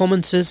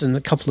commenters and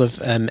a couple of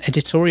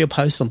editorial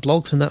posts on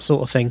blogs and that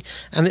sort of thing.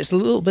 And it's a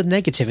little bit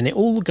negative. And it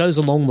all goes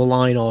along the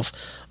line of,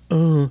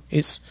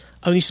 it's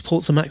only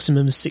supports a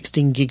maximum of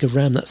 16 gig of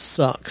RAM. That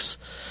sucks.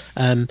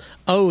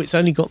 It's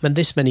only got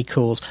this many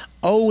cores.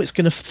 It's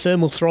going to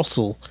thermal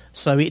throttle,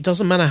 so it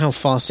doesn't matter how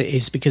fast it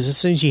is, because as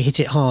soon as you hit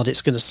it hard,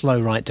 it's going to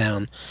slow right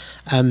down.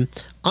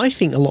 I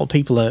think a lot of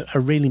people are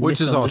really Which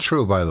is all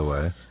true, by the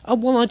way.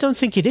 Well, I don't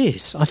think it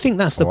is. I think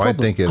that's the problem. I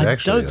think it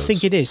actually is.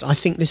 Think it is. I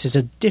think this is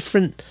a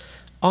different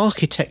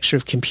architecture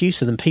of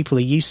computer than people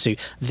are used to.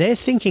 They're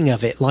thinking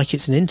of it like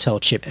it's an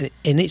Intel chip,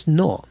 and it's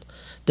not.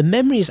 The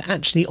memory is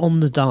actually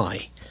on the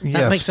die.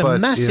 That makes a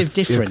massive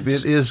difference.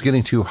 If it is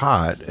getting too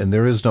hot and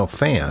there is no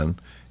fan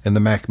in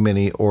the Mac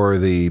Mini or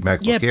the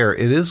MacBook Air,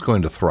 it is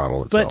going to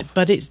throttle itself.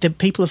 But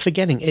people are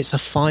forgetting it's a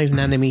 5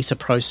 nanometer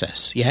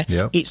process. Yeah,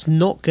 It's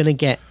not going to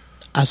get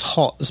as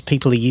hot as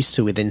people are used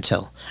to with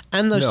Intel,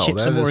 and those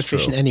chips are more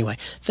efficient anyway.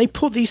 They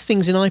put these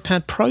things in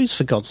iPad Pros,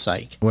 for God's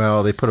sake.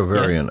 Well, they put a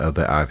variant of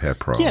the iPad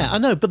Pro. Yeah, I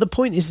know, but the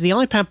point is the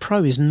iPad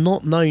Pro is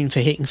not known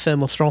for hitting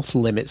thermal throttle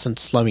limits and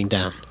slowing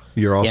down.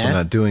 You're also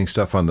not doing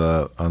stuff on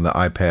the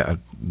iPad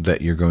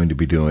that you're going to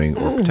be doing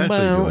or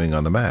potentially doing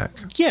on the Mac.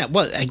 Yeah,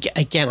 well,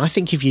 again, I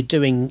think if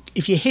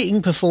you're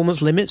hitting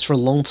performance limits for a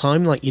long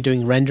time, like you're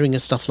doing rendering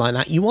and stuff like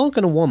that, you are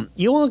going to want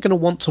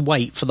to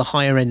wait for the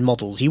higher end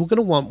models. You're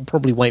going to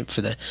probably wait for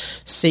the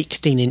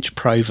 16-inch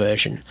Pro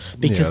version,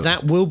 because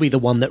that will be the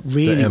one that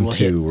really the will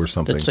hit. M2 or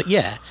something. But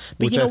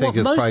which I think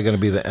is probably going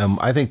to be the M.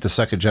 I think the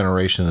second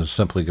generation is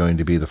simply going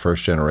to be the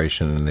first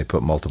generation, and they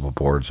put multiple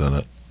boards in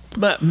it.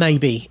 But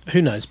maybe,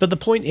 who knows? But the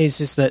point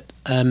is that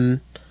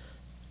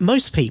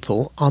most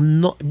people are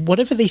not,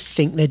 whatever they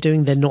think they're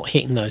doing, they're not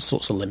hitting those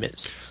sorts of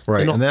limits.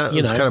 Right, and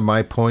that's kind of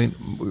my point.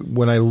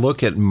 When I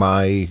look at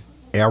my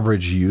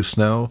average use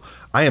now,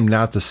 I am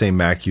not the same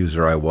Mac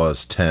user I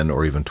was 10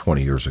 or even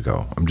 20 years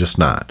ago. I'm just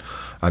not.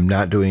 I'm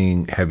not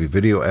doing heavy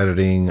video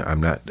editing.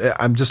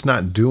 I'm just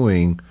not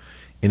doing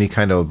any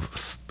kind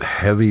of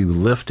heavy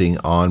lifting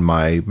on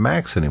my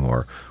Macs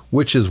anymore,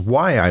 which is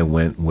why I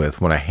went with,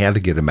 when I had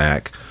to get a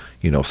Mac,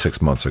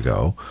 6 months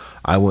ago,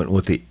 I went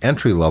with the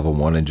entry-level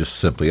one and just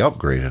simply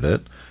upgraded it.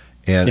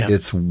 And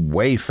it's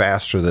way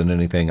faster than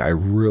anything I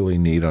really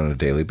need on a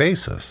daily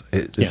basis.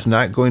 It's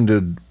not going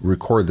to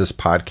record this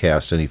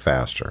podcast any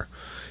faster.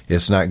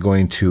 It's not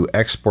going to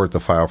export the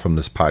file from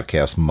this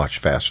podcast much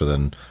faster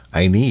than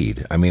I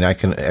need. I mean, I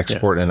can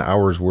export an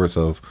hour's worth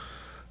of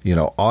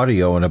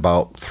audio in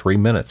about 3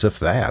 minutes, if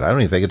that. I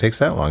don't even think it takes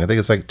that long. I think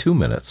it's like 2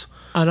 minutes.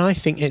 And I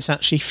think it's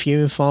actually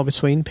few and far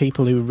between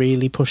people who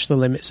really push the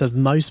limits of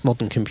most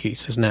modern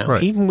computers now.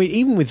 Right. Even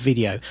with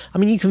video. I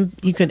mean,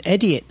 you can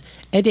edit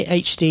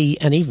HD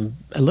and even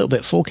a little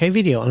bit 4K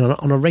video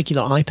on a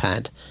regular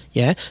iPad.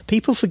 Yeah,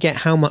 people forget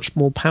how much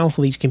more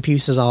powerful these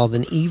computers are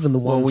than even the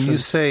one from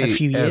a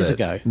few years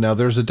ago. Now,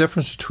 there's a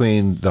difference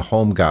between the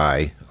home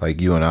guy like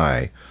you and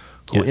I,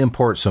 who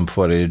imports some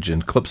footage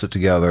and clips it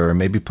together and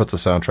maybe puts a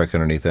soundtrack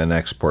underneath it and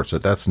exports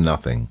it. That's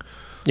nothing.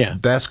 Yeah,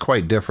 that's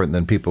quite different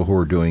than people who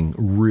are doing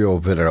real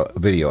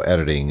video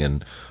editing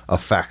and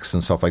effects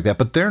and stuff like that.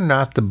 But they're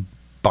not the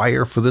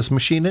buyer for this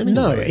machine anyway.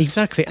 No,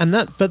 exactly.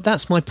 But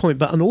that's my point.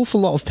 But an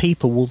awful lot of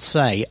people will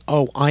say,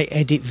 "Oh, I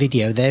edit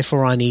video,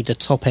 therefore I need a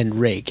top-end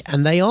rig,"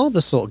 and they are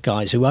the sort of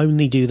guys who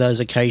only do those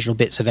occasional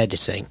bits of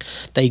editing.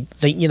 They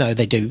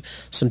do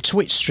some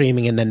Twitch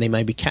streaming and then they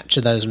maybe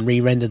capture those and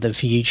re-render them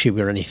for YouTube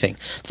or anything.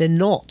 They're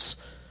not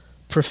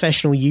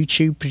professional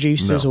YouTube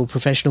producers or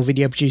professional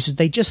video producers.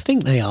 They just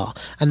think they are,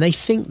 and they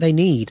think they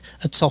need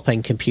a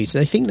top-end computer.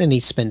 They think they need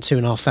to spend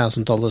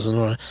 $2,500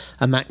 on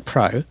a Mac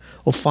Pro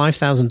or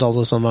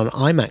 $5,000 on an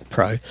iMac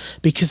Pro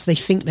because they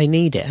think they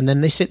need it, and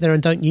then they sit there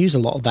and don't use a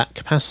lot of that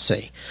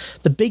capacity.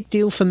 The big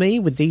deal for me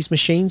with these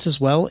machines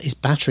as well is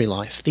battery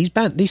life.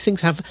 These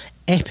things have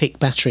epic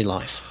battery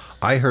life.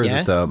 I heard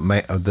that the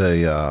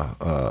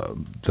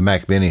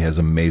Mac Mini has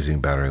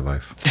amazing battery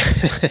life.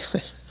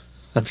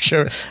 I'm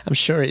sure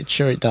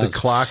it does. The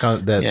clock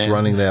that's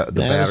running the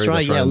battery. That's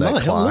right.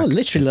 That clock.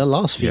 Literally the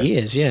last few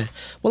years. Yeah.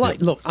 Well,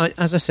 look,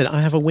 as I said,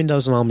 I have a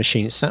Windows on ARM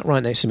machine. It's sat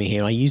right next to me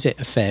here. I use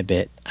it a fair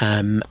bit.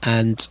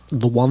 And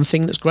the one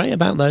thing that's great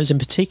about those in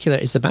particular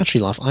is the battery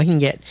life. I can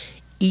get.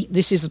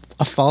 This is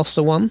a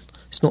faster one.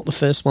 It's not the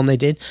first one they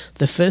did.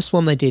 The first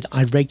one they did,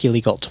 I regularly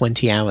got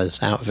 20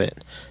 hours out of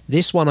it.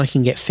 This one I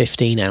can get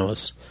 15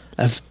 hours.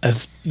 Of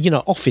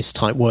office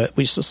type work,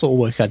 which is the sort of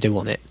work I do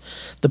on it.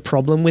 The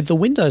problem with the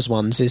Windows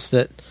ones is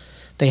that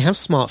they have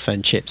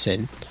smartphone chips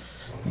in.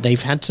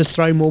 They've had to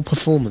throw more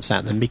performance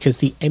at them because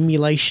the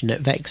emulation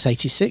of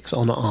x86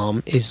 on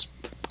ARM is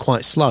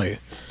quite slow.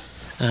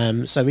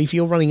 So if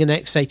you're running an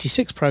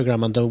x86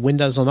 program under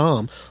Windows on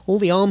ARM, all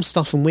the ARM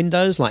stuff in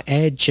Windows like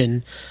Edge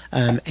and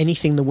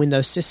anything the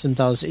Windows system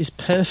does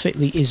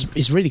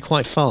is really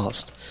quite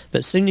fast. But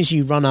as soon as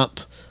you run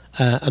up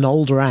an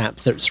older app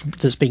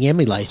that's being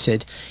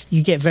emulated,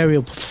 you get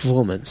variable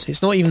performance.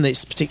 It's not even that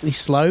it's particularly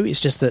slow, it's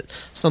just that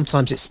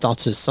sometimes it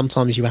stutters,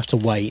 sometimes you have to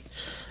wait,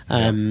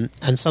 and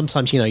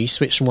sometimes you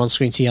switch from one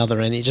screen to the other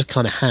and it just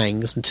kind of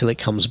hangs until it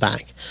comes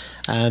back.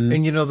 And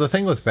the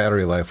thing with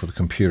battery life with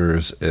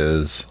computers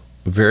is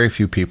very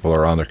few people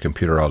are on their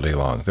computer all day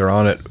long. They're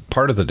on it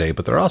part of the day,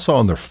 but they're also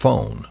on their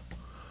phone.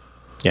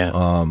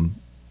 Yeah.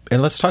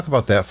 And let's talk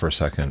about that for a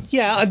second.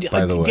 Yeah,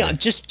 by the way. Yeah.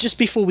 Just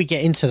before we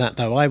get into that,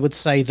 though, I would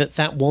say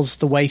that was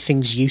the way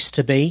things used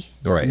to be.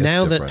 Right.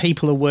 Now that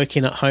people are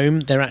working at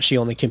home, they're actually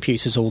on the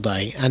computers all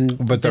day,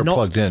 but they're not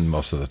plugged in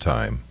most of the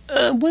time.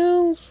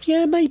 Well,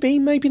 yeah,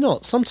 maybe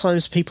not.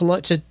 Sometimes people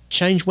like to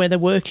change where they're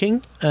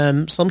working.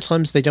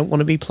 Sometimes they don't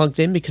want to be plugged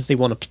in because they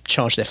want to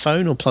charge their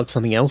phone or plug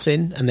something else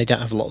in, and they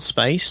don't have a lot of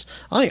space.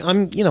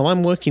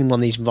 I'm working in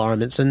one of these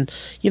environments, and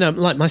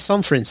like my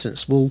son, for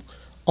instance, will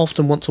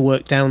often want to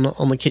work down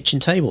on the kitchen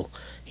table.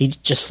 He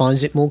just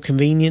finds it more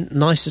convenient,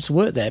 nicer to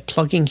work there.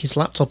 Plugging his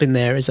laptop in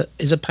there is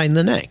a pain in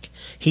the neck.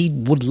 He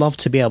would love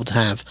to be able to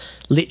have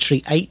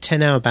literally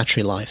 8-10 hour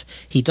battery life.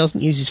 He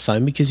doesn't use his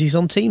phone because he's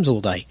on Teams all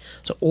day.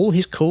 So all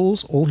his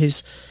calls, all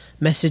his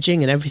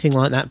messaging and everything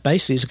like that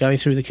basically is going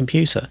through the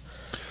computer.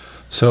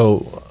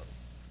 So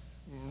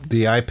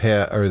the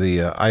iPad or the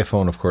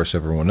iPhone, of course,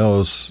 everyone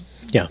knows,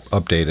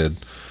 updated.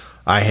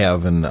 I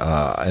have an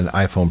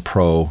iPhone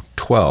Pro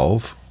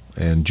 12.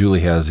 And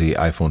Julie has the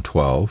iPhone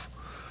 12.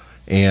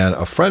 And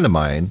a friend of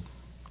mine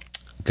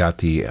got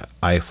the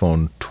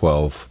iPhone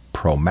 12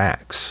 Pro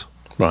Max.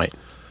 Right.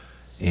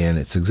 And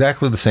it's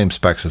exactly the same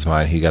specs as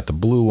mine. He got the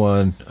blue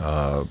one,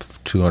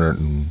 200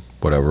 and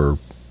whatever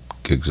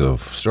gigs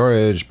of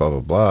storage, blah,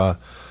 blah,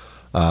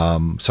 blah.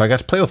 So I got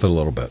to play with it a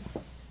little bit.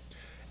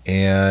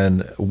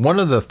 And one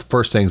of the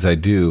first things I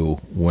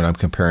do when I'm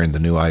comparing the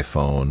new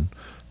iPhone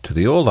to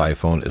the old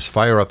iPhone is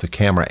fire up the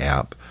camera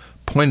app,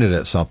 point it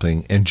at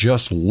something, and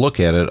just look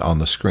at it on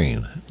the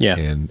screen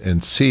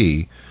and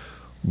see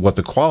what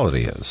the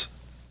quality is.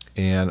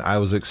 And I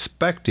was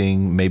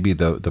expecting maybe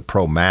the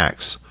Pro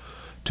Max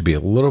to be a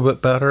little bit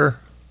better.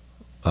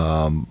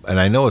 And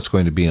I know it's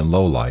going to be in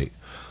low light.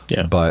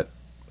 Yeah. But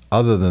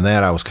other than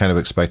that, I was kind of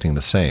expecting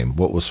the same.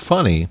 What was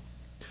funny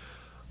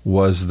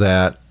was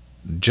that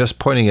just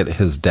pointing at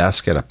his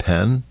desk at a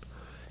pen,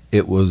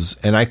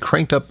 and I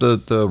cranked up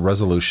the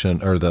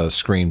resolution or the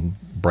screen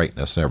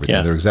brightness and everything.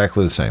 Yeah. They're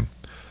exactly the same.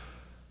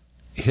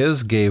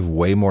 His gave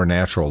way more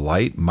natural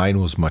light.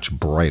 Mine was much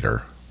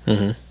brighter.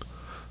 Mm-hmm.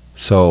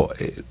 So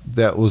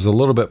that was a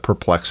little bit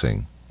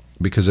perplexing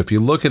because if you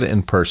look at it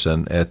in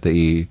person at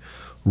the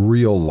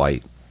real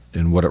light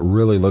and what it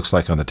really looks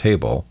like on the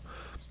table,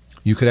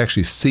 you could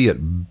actually see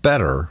it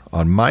better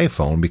on my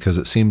phone because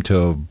it seemed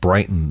to have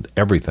brightened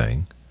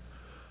everything.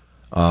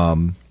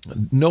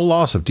 No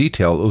loss of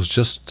detail. It was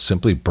just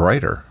simply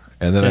brighter.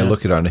 And then I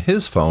look at it on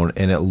his phone,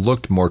 and it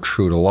looked more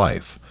true to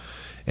life,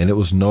 and it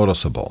was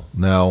noticeable.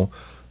 Now,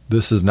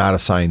 this is not a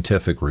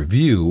scientific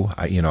review.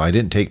 I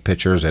didn't take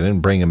pictures. I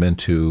didn't bring them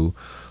into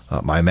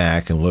my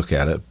Mac and look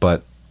at it.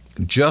 But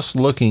just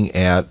looking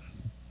at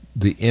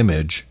the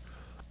image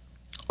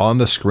on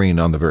the screen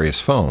on the various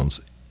phones,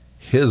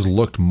 his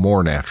looked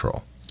more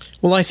natural.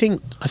 Well, I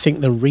think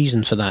the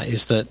reason for that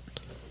is that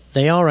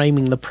they are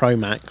aiming the Pro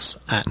Max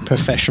at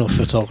professional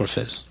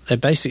photographers. They're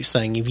basically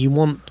saying if you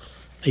want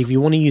to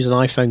use an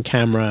iPhone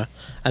camera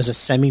as a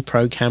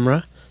semi-pro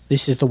camera,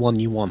 this is the one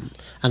you want.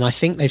 And I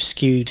think they've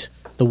skewed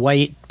the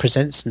way it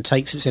presents and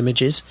takes its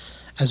images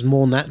as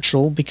more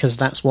natural because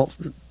that's what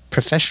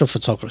professional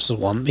photographers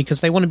want,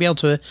 because they want to be able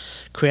to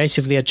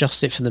creatively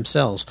adjust it for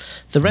themselves.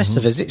 The rest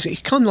of us,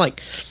 it's kind of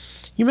like,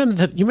 you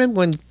remember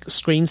when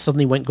screens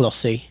suddenly went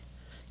glossy?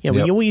 Yeah,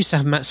 we all used to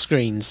have matte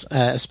screens,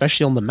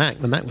 especially on the Mac.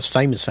 The Mac was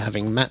famous for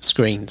having matte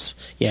screens,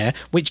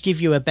 which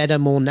give you a better,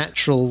 more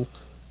natural,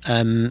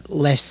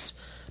 less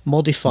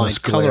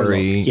modified colour look.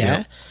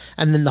 Yeah.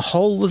 And then the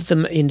whole of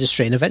the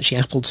industry, and eventually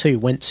Apple too,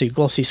 went to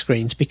glossy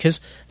screens because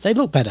they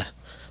look better.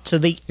 To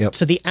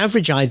the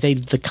average eye,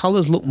 the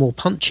colours look more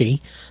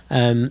punchy.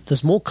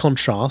 There's more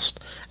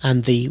contrast,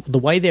 and the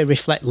way they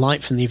reflect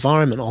light from the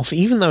environment off,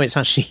 even though it's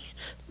actually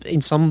in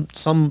some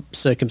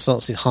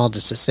circumstances harder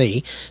to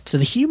see, to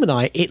the human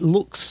eye it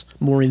looks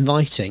more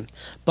inviting,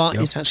 but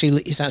it's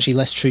actually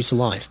less true to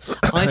life.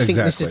 I think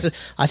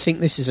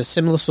this is a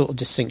similar sort of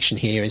distinction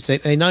here. Is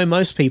that they know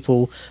most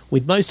people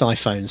with most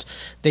iPhones,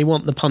 they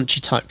want the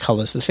punchy type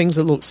colours, the things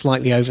that look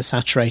slightly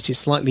oversaturated,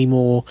 slightly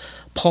more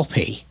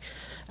poppy.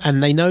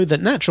 And they know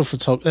that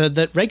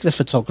that regular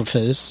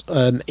photographers,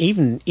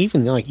 even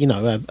like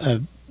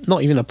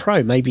not even a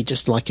pro, maybe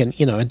just like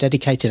a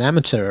dedicated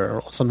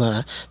amateur or something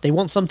like that, they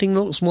want something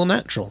that looks more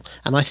natural.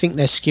 And I think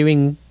they're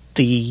skewing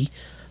the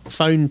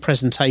phone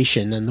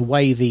presentation and the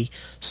way the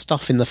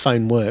stuff in the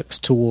phone works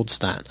towards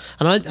that.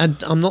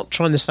 And I'm not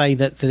trying to say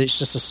that it's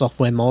just a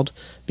software mod,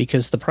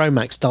 because the Pro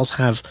Max does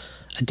have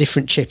a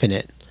different chip in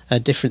it, a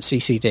different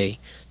CCD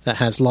that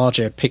has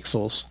larger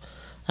pixels.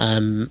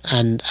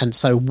 And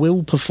so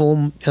will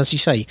perform, as you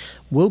say,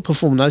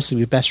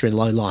 noticeably better in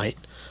low light,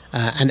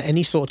 and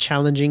any sort of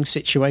challenging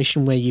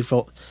situation where you've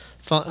got.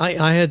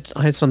 I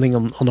had something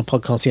on a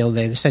podcast the other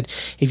day that said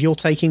if you're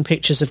taking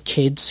pictures of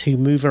kids who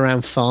move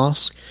around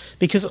fast,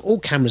 because all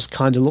cameras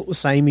kind of look the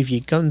same. If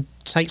you go and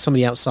take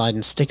somebody outside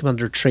and stick them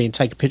under a tree and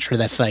take a picture of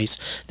their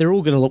face, they're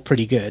all going to look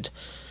pretty good.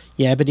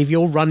 Yeah, but if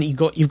you're running,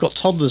 you've got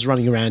toddlers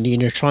running around you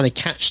and you're trying to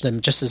catch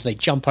them just as they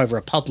jump over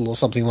a puddle or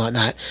something like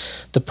that,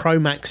 the Pro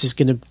Max is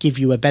going to give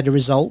you a better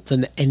result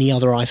than any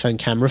other iPhone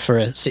camera for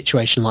a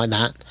situation like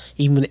that,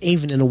 even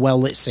in a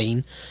well-lit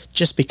scene,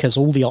 just because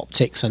all the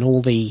optics and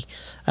all the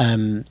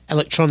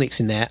electronics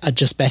in there are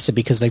just better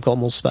because they've got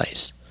more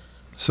space.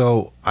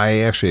 So I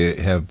actually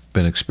have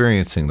been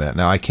experiencing that.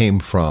 Now, I came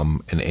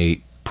from an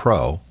 8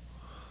 Pro,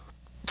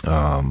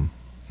 an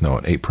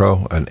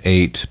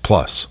 8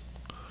 Plus.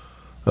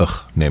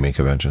 Naming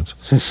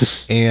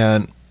conventions.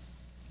 And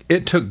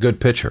it took good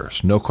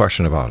pictures, no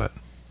question about it.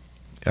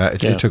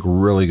 It took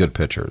really good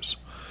pictures.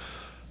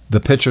 The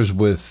pictures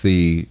with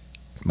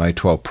my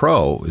 12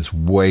 Pro is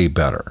way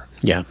better.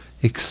 Yeah.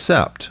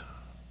 Except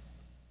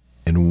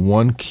in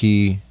one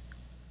key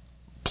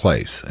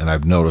place, and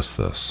I've noticed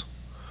this.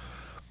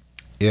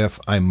 If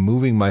I'm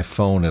moving my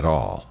phone at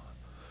all,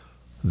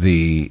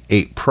 the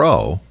 8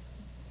 Pro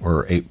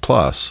or 8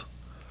 Plus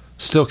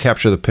still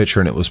capture the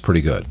picture, and it was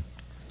pretty good.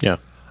 Yeah.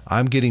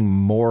 I'm getting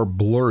more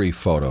blurry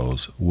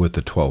photos with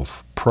the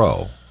 12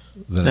 Pro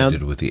than I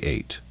did with the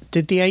 8.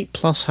 Did the 8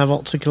 Plus have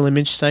optical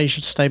image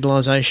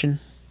stabilization?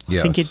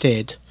 Yes. I think it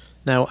did.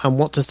 Now, and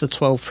what does the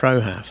 12 Pro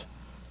have?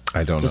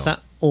 I don't know. Does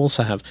that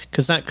also have?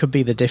 Because that could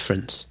be the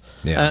difference.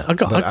 Yeah,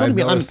 I've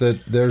noticed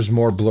that there's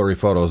more blurry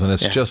photos, and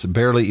it's just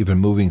barely even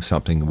moving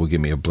something will give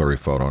me a blurry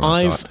photo.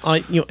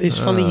 It's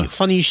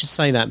funny you should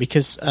say that,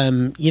 because I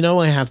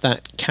have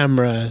that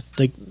camera.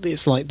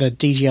 It's like the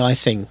DJI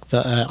thing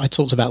that I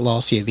talked about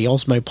last year, the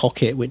Osmo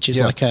Pocket, which is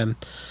like a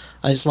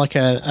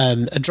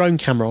drone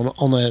camera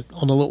on a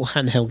little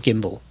handheld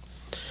gimbal.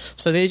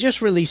 So they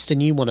just released a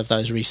new one of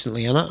those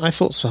recently, and I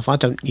thought I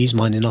don't use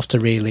mine enough to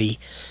really.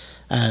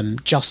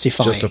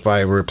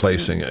 Justify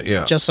replacing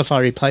it, Justify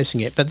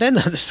replacing it. But then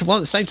at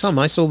the same time,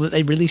 I saw that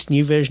they released a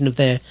new version of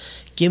their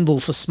gimbal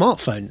for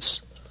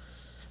smartphones,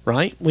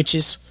 right?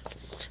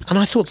 And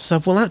I thought to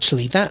myself, well,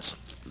 actually,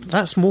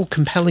 that's more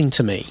compelling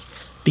to me,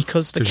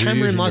 because the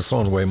camera in my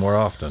phone way more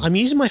often. I'm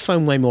using my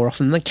phone way more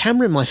often. The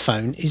camera in my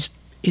phone is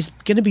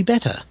going to be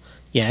better.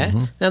 Yeah.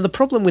 Mm-hmm. Now, the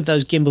problem with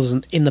those gimbals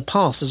in the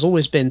past has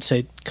always been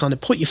to kind of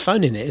put your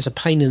phone in it is a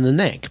pain in the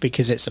neck,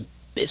 because it's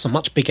a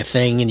much bigger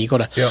thing, and you've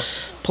got to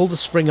pull the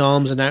spring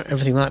arms and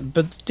everything like that.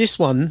 But this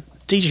one,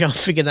 DJI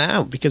figured that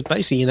out, because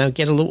basically,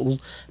 get a little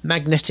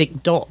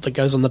magnetic dot that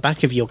goes on the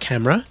back of your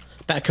camera,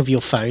 back of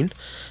your phone,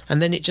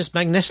 and then it just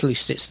magnetically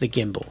sits the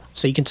gimbal,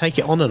 so you can take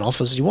it on and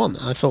off as you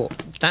want. I thought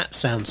that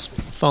sounds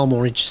far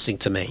more interesting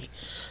to me.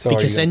 So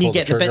because are you then you pull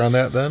get the trigger the on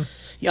that then?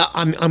 Yeah,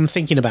 I'm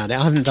thinking about it.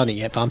 I haven't done it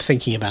yet, but I'm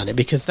thinking about it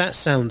because that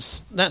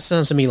sounds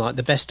to me like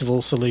the best of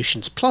all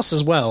solutions. Plus,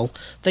 as well,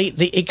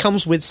 it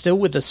comes still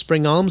with the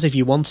spring arms if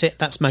you want it.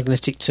 That's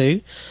magnetic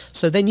too.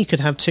 So then you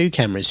could have two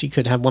cameras. You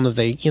could have one of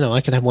the,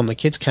 I could have one of the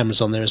kids'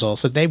 cameras on there as well.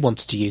 So if they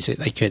wanted to use it,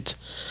 they could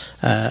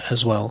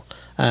as well.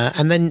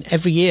 And then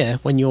every year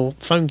when your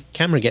phone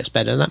camera gets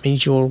better, that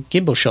means your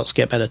gimbal shots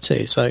get better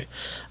too. So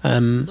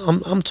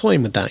I'm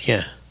toying with that.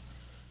 Yeah.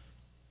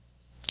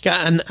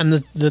 Yeah, and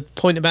the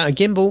point about a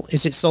gimbal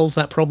is it solves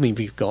that problem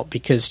you've got,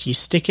 because you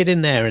stick it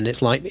in there and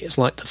it's like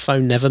the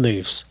phone never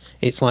moves.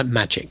 It's like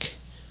magic.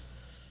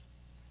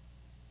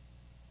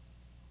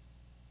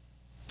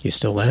 You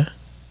still there?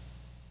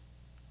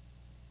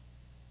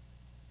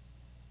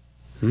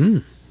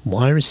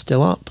 Wire is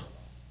still up,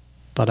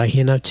 but I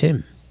hear no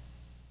Tim.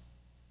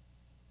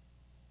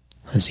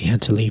 Has he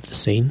had to leave the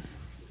scene?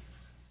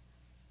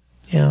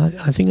 Yeah,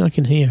 I think I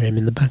can hear him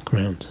in the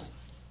background.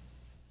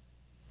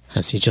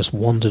 Has he just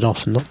wandered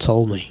off and not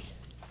told me?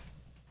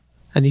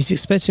 And he's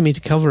expecting me to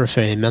cover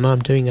for him, and I'm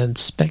doing a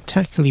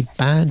spectacularly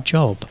bad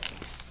job.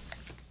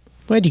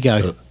 Where'd you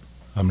go?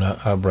 I'm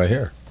right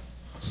here.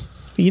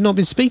 You've not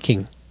been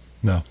speaking?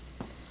 No.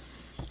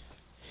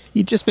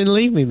 You've just been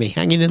leaving me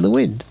hanging in the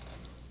wind.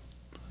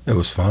 It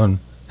was fun.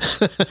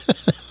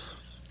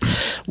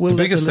 Will the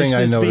biggest thing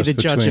I noticed be the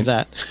judge of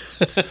that.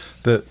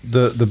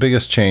 the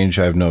biggest change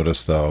I've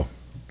noticed, though,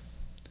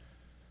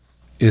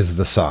 is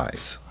the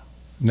size.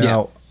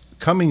 Now,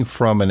 coming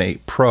from an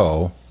 8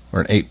 Pro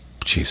or an 8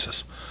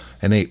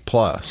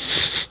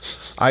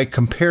 Plus, I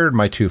compared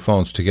my two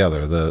phones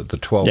together, the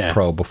 12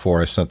 Pro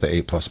before I sent the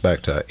 8 Plus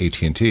back to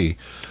AT&T.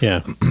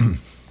 Yeah.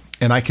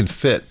 And I can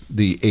fit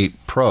the 8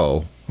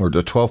 Pro or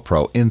the 12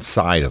 Pro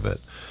inside of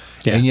it.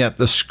 Yeah. And yet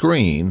the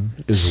screen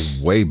is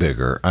way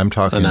bigger. I'm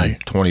talking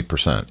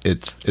 20%.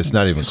 It's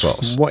not even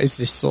close. What is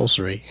this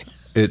sorcery?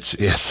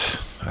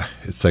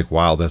 It's like,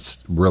 wow,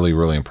 that's really,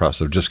 really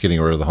impressive. Just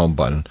getting rid of the home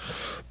button.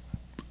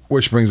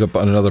 Which brings up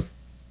another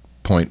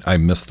point. I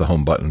missed the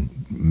home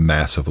button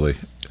massively.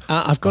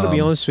 I've got to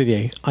be honest with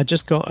you. I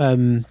just got.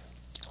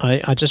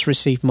 I just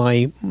received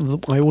my.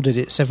 I ordered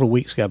it several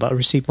weeks ago, but I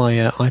received my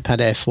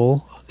iPad Air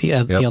 4 the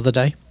other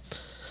day,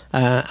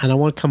 and I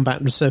want to come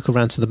back and circle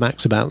around to the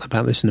Macs about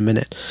this in a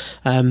minute.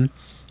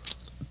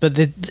 But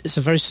it's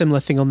a very similar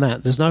thing on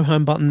that. There's no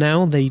home button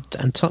now.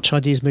 And Touch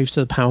ID has moved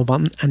to the power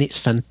button, and it's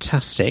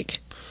fantastic.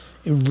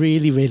 It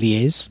really, really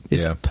is.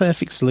 It's a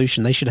perfect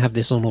solution. They should have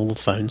this on all the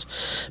phones.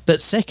 But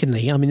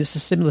secondly, I mean, it's a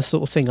similar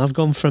sort of thing. I've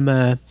gone from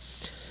the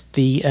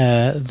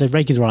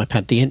regular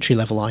iPad, the entry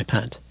level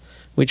iPad,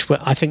 which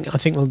I think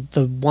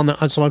the one.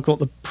 So I've got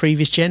the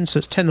previous gen, so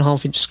it's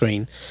 10.5-inch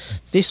screen.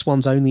 This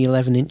one's only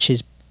 11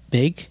 inches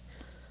big,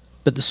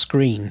 but the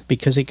screen,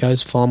 because it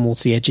goes far more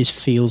to the edges,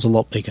 feels a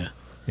lot bigger.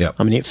 Yeah,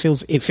 I mean, it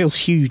feels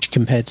huge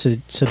compared to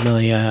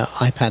my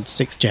iPad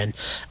 6th gen.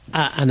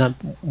 And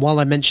while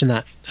I mention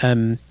that.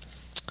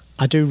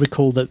 I do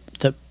recall that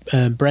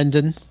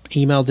Brendan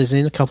emailed us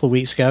in a couple of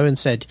weeks ago and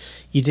said,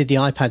 you did the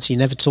iPad, so you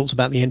never talked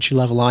about the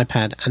entry-level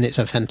iPad, and it's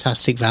a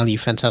fantastic value,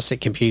 fantastic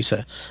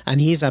computer.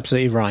 And he is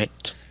absolutely right.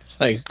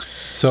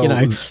 So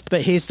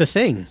but here's the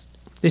thing.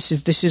 This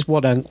is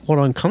what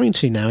I'm coming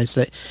to now, is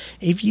that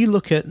if you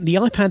look at the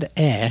iPad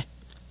Air,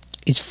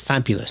 it's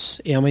fabulous.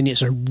 I mean,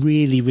 it's a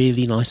really,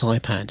 really nice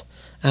iPad.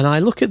 And I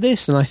look at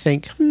this and I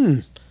think,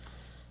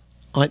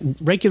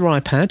 regular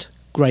iPad,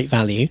 great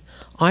value.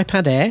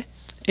 iPad Air,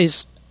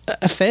 is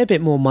a fair bit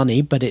more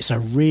money, but it's a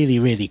really,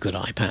 really good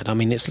iPad. I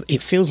mean,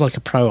 it feels like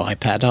a Pro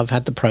iPad. I've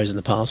had the Pros in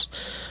the past.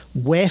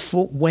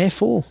 Wherefore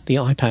the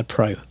iPad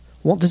Pro?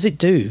 What does it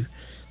do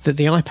that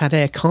the iPad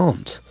Air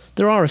can't?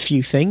 There are a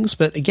few things,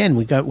 but again,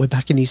 we're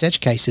back in these edge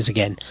cases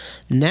again.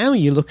 Now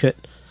you look at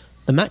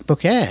the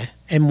MacBook Air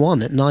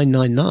M1 at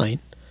 $999,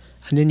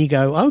 and then you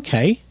go,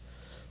 okay,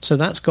 so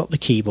that's got the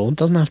keyboard,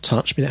 doesn't have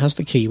touch, but it has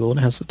the keyboard,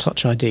 it has the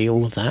Touch ID,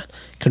 all of that.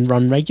 Can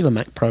run regular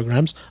Mac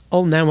programs.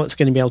 Oh, now it's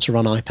going to be able to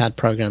run iPad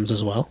programs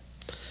as well.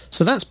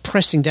 So that's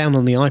pressing down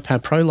on the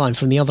iPad Pro line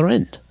from the other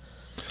end.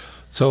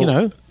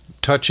 So,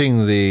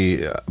 touching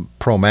the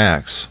Pro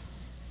Max,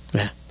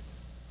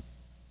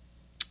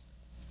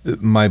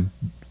 the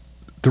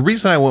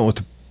reason I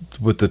went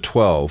with the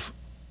 12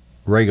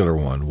 regular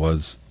one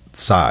was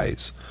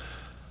size.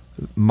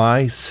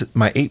 My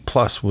 8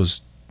 Plus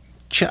was,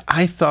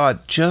 I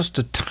thought, just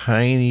a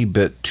tiny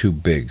bit too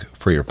big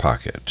for your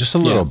pocket, just a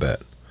little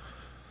bit.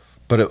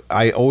 But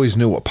I always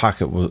knew what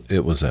pocket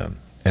it was in,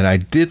 and I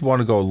did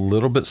want to go a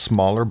little bit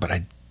smaller, but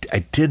I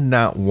did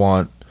not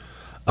want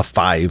a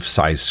 5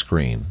 size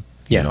screen.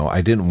 Yeah.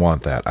 I didn't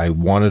want that. I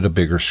wanted a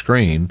bigger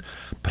screen,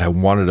 but I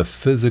wanted a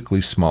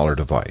physically smaller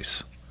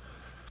device.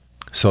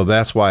 So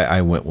that's why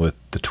I went with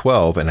the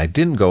 12, and I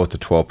didn't go with the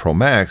 12 Pro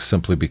Max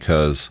simply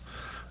because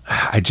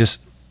I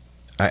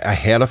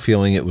had a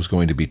feeling it was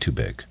going to be too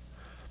big.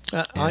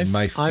 And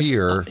my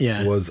fear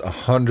was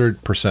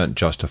 100%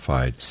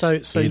 justified. So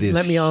it is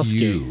let me ask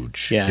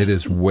huge. you. Yeah. It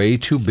is way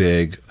too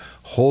big.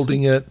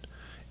 Holding it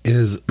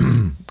is,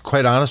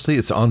 quite honestly,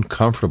 it's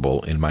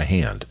uncomfortable in my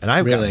hand. And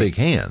I've got big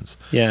hands.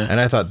 Yeah. And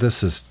I thought,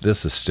 this is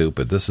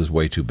stupid. This is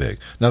way too big.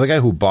 Now, the guy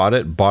who bought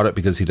it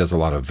because he does a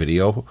lot of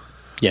video.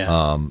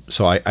 Yeah.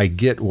 So I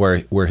get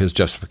where his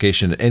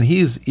justification, and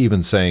he's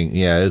even saying,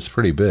 yeah, it's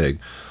pretty big.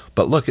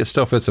 But look, it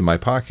still fits in my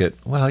pocket.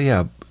 Well,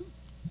 yeah.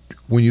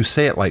 When you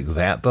say it like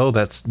that, though,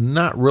 that's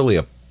not really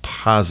a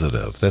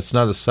positive. That's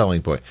not a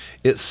selling point.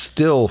 It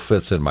still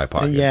fits in my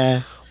pocket.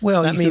 Yeah.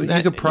 Well, you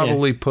could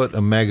probably put a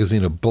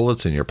magazine of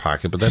bullets in your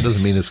pocket, but that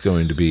doesn't mean it's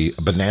going to be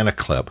a banana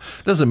clip.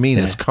 Doesn't mean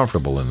it's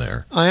comfortable in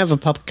there. I have a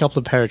couple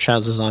of pair of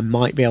trousers. I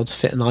might be able to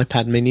fit an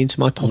iPad mini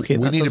into my pocket.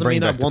 We need to bring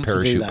back the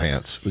parachute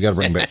pants. We got to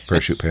bring back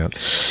parachute pants.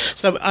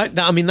 So,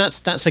 I mean,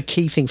 that's a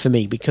key thing for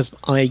me because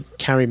I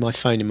carry my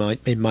phone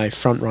in my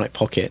front right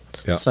pocket.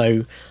 Yeah.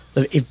 So,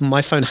 if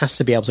my phone has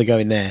to be able to go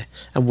in there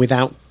and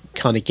without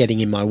kind of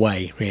getting in my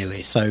way,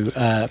 really.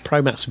 So,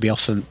 Pro Max would be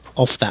off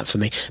that for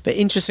me. But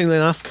interestingly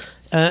enough,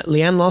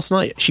 Leanne last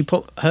night, she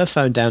put her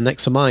phone down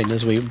next to mine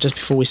just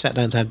before we sat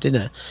down to have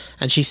dinner,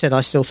 and she said,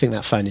 "I still think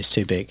that phone is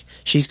too big."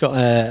 She's got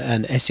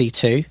an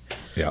SE2,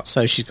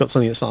 so she's got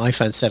something that's an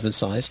iPhone 7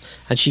 size,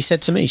 and she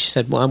said to me, she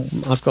said, "Well,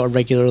 I've got a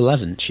regular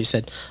 11." She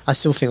said, "I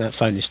still think that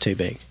phone is too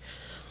big."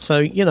 So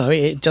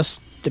it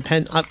just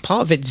depends.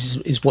 Part of it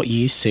is what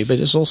you're used to, but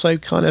it's also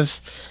kind of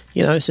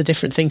it's a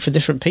different thing for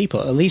different people.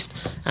 At least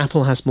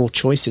Apple has more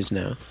choices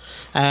now.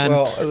 And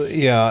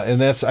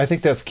I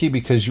think that's key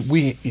because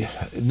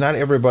not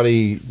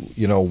everybody,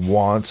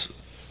 wants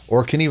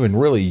or can even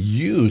really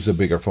use a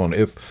bigger phone.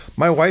 If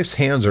my wife's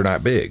hands are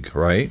not big,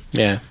 right?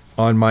 Yeah.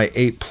 On my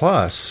 8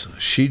 Plus,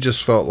 she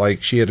just felt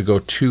like she had to go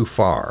too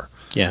far.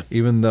 Yeah.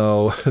 Even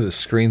though the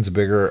screen's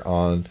bigger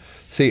on.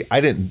 See, I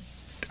didn't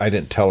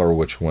tell her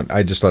which one.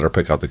 I just let her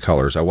pick out the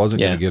colors. I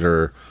wasn't going to get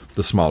her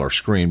the smaller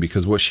screen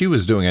because what she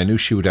was doing, I knew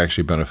she would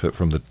actually benefit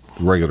from the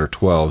regular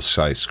 12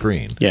 size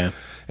screen. Yeah.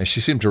 And she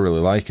seemed to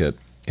really like it.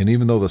 And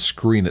even though the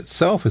screen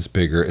itself is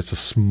bigger, it's a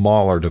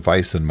smaller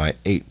device than my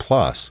 8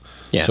 Plus.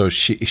 Yeah. So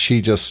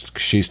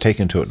she's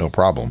taken to it no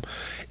problem.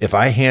 If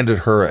I handed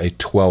her a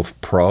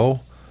 12 Pro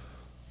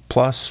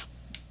Plus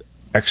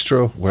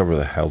Extra, whatever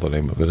the hell the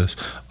name of it is,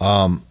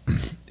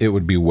 it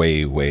would be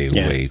way, way,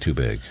 way too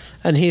big.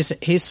 And here's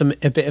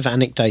a bit of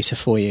anecdata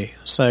for you.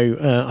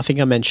 So I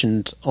think I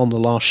mentioned on the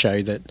last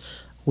show that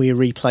we're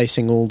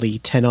replacing all the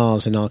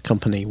 10Rs in our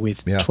company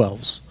with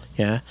 12s.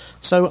 Yeah.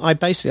 So I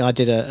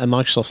did a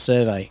Microsoft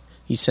survey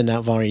you send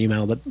out via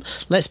email that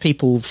lets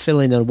people fill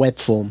in a web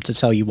form to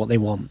tell you what they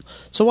want.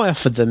 So I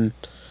offered them,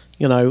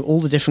 all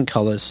the different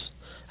colors.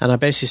 And I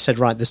basically said,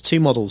 right, there's two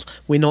models.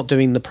 We're not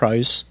doing the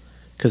Pros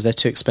because they're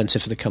too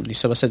expensive for the company.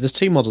 So I said, there's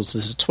two models.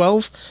 There's a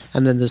 12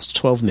 and then there's a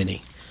 12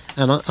 mini.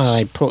 And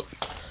I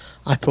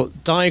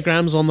put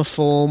diagrams on the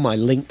form. I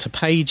linked to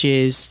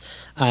pages.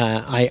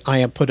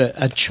 I put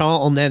a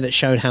chart on there that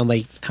showed how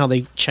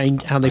they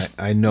changed.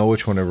 I know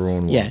which one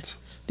everyone wants.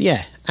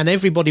 Yeah, and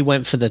everybody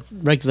went for the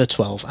regular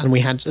 12, and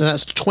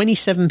that's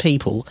 27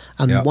 people,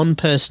 and one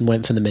person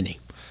went for the mini.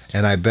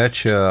 And I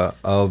bet you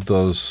of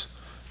those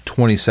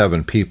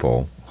 27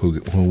 people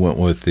who went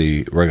with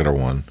the regular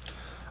one,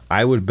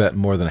 I would bet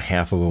more than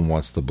half of them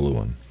wants the blue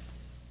one.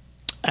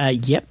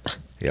 Yep.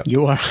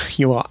 You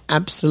are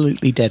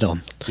absolutely dead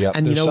on. Yeah,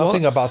 and there's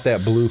something about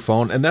that blue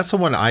phone, and that's the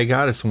one I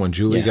got. It's the one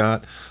Julie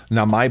got.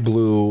 Now my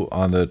blue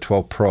on the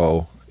 12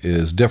 Pro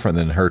is different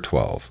than her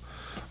 12,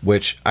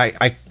 which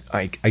I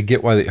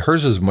get why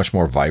hers is much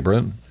more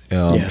vibrant.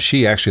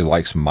 She actually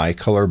likes my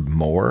color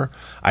more.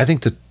 I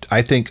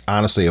think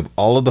honestly, of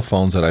all of the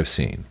phones that I've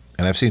seen,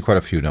 and I've seen quite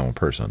a few now in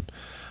person,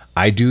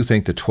 I do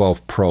think the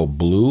 12 Pro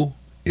blue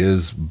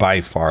is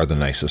by far the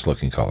nicest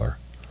looking color.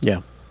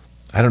 Yeah.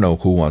 I don't know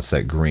who wants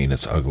that green.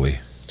 It's ugly.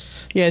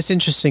 Yeah, it's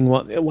interesting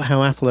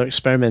how Apple are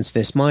experimenting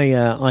this. My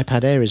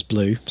iPad Air is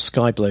blue,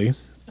 sky blue,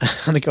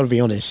 and I got to be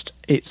honest,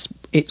 it's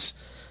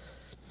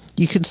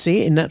you can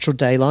see it in natural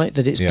daylight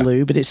that it's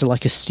blue, but it's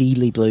like a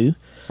steely blue.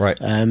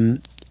 Right. At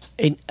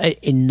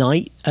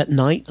night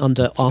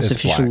under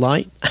artificial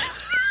light.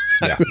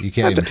 Yeah, you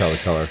can't even tell the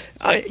color.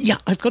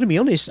 I've got to be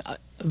honest.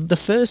 The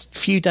first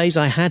few days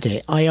I had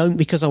it,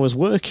 because I was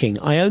working,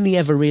 I only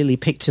ever really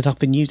picked it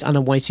up and used, and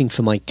I'm waiting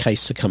for my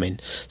case to come in.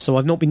 So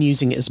I've not been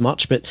using it as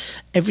much, but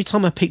every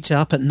time I picked it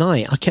up at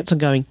night, I kept on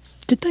going,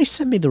 did they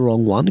send me the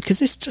wrong one? Because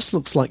this just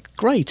looks like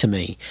grey to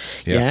me.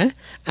 Yeah.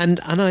 And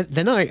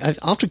I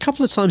after a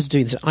couple of times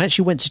doing this, I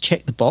actually went to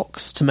check the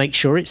box to make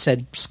sure it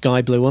said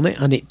sky blue on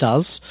it, and it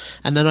does.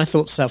 And then I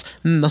thought to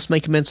myself, must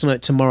make a mental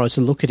note tomorrow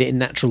to look at it in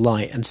natural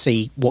light and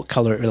see what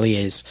colour it really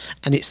is.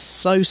 And it's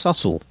so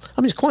subtle.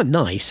 I mean, it's quite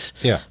nice,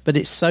 but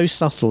it's so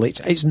subtle.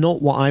 It's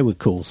not what I would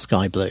call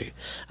sky blue.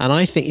 And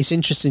I think it's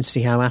interesting to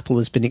see how Apple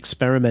has been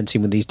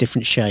experimenting with these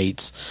different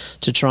shades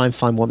to try and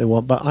find what they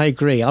want. But I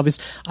agree. I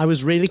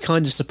was really kind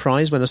kind of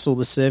surprised when I saw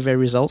the survey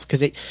results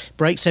because it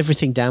breaks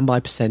everything down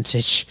by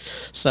percentage.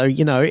 So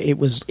it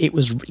was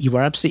you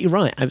were absolutely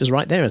right. I was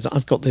right there.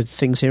 I've got the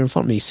things here in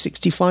front of me.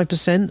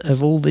 65%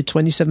 of all the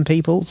 27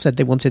 people said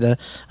they wanted a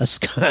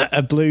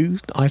blue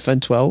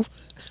iPhone 12.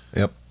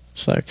 Yep.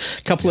 So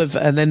a couple of,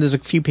 and then there's a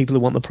few people who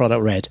want the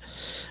product red.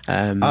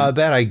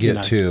 That I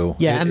get too.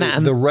 Yeah,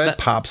 and the red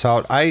pops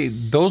out.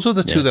 Those are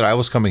the two that I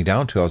was coming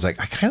down to. I was like,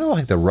 I kind of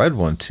like the red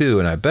one too,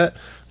 and I bet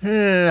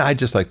I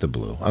just like the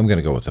blue. I'm going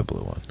to go with the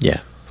blue one. Yeah,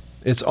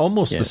 it's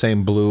almost the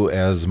same blue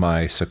as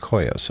my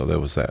Sequoia, so there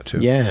was that too.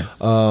 Yeah,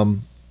 I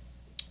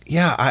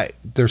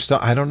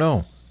don't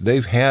know.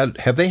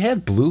 Have they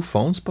had blue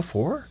phones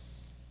before?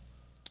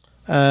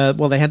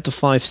 Well, they had the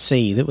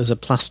 5C that was a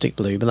plastic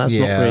blue, but that's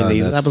not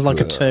really. That was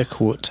like a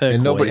turquoise.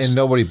 And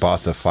nobody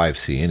bought the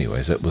 5C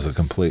anyways. It was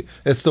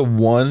it's the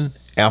one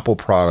Apple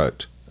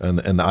product in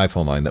the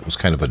iPhone line that was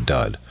kind of a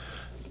dud.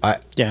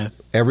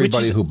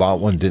 Everybody who bought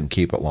one didn't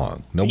keep it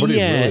long. Nobody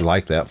really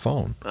liked that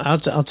phone. I'll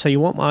tell you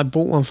what, I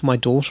bought one for my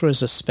daughter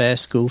as a spare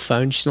school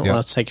phone. She's not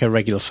allowed to take her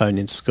regular phone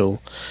into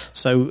school.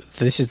 So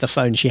this is the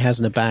phone she has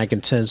in a bag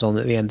and turns on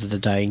at the end of the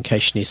day in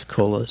case she needs to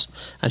call us.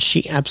 And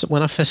she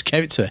when I first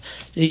gave it to her,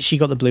 she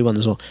got the blue one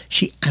as well.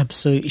 She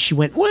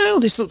went, wow,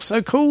 this looks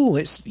so cool.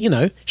 It's,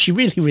 she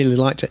really, really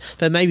liked it.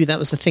 But maybe that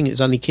was the thing. It was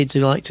only kids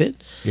who liked it.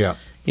 Yeah.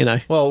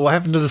 Well, what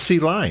happened to the C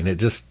line? It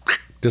just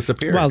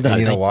disappeared. Well, no,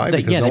 you know why?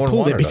 They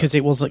pulled it because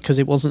it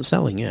wasn't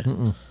selling. Yeah,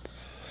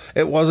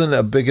 it wasn't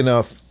a big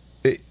enough.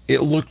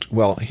 It looked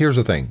well. Here's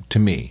the thing. To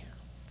me,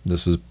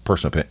 this is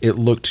personal opinion. It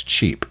looked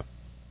cheap.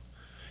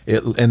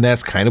 And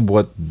that's kind of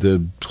what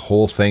the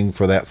whole thing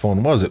for that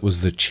phone was. It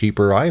was the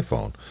cheaper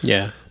iPhone.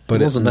 Yeah,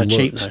 but it wasn't that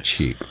cheap.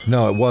 Cheap.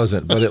 No, it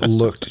wasn't. But it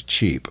looked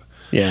cheap.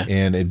 Yeah,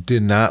 and it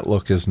did not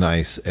look as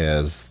nice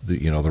as the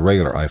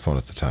regular iPhone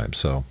at the time.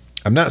 So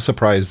I'm not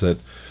surprised that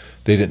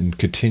they didn't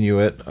continue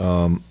it.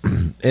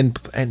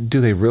 And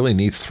do they really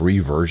need 3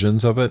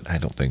 versions of it? I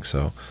don't think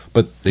so.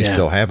 But they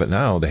still have it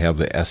now. They have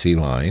the SE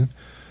line.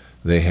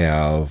 They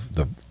have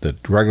the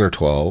regular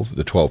 12,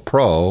 the 12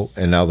 Pro,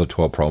 and now the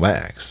 12 Pro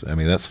Max. I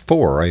mean, that's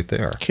 4 right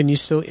there.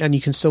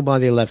 You can still buy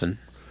the 11.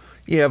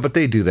 Yeah, but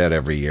they do that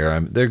every year.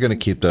 They're going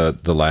to keep the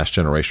last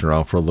generation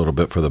around for a little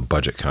bit for the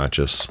budget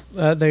conscious.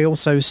 They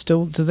also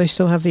do they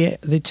still have the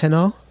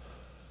 10R?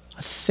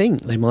 I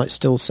think they might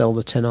still sell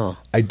the 10R.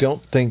 I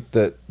don't think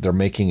that they're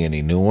making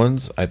any new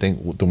ones. I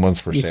think the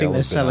ones for sale. You think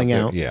they're selling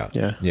out? Yeah.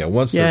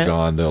 Once they're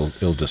gone,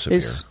 it'll disappear.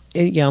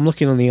 I'm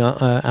looking on the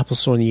Apple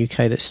Store in the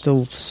UK that's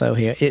still for sale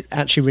here. It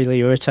actually really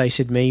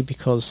irritated me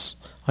because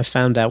I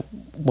found out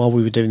while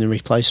we were doing the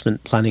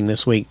replacement planning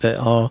this week that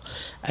our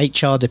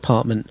HR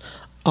department,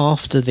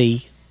 after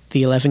the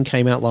 11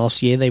 came out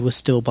last year, they were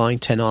still buying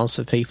 10Rs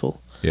for people.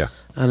 Yeah.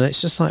 And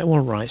it's just like, well,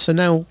 right. So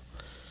now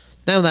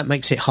that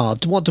makes it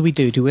hard. What do we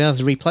do? Do we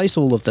either replace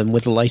all of them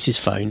with the latest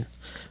phone?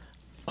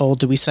 Or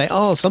do we say,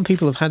 some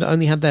people have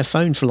only had their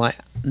phone for like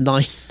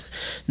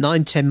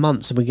 9-10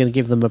 months and we're going to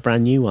give them a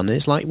brand new one? And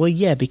it's like, well,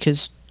 yeah,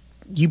 because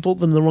you bought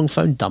them the wrong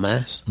phone,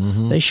 dumbass.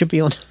 Mm-hmm. They should be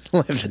on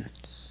 11.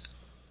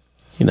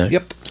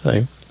 Yep.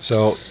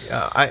 So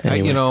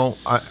anyway.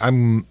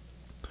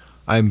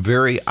 I'm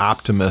very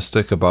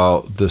optimistic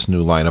about this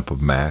new lineup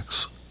of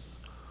Macs.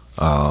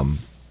 I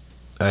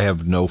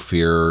have no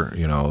fear,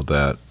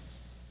 that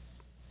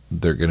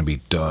they're going to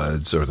be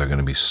duds or they're going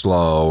to be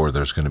slow or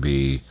there's going to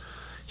be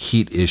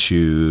heat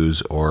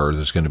issues or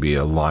there's going to be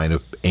a line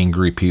of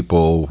angry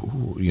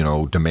people,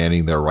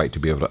 demanding their right to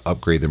be able to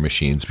upgrade their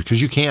machines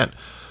because you can't.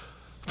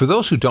 For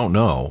those who don't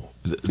know,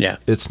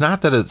 it's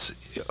not that it's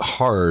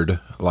hard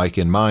like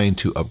in mine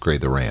to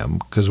upgrade the RAM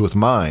because with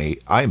my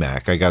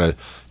iMac, I got to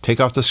take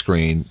off the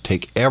screen,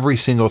 take every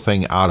single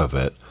thing out of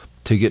it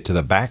to get to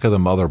the back of the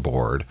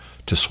motherboard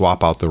to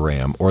swap out the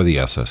RAM or the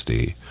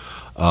SSD.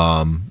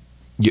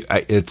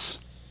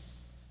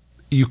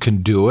 You can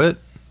do it,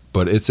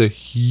 but it's a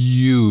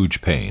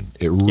huge pain.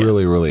 It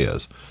really, really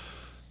is.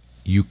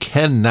 You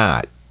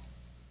cannot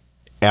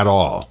at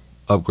all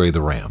upgrade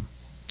the RAM.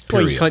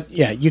 Period. Well,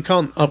 you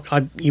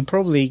can't. You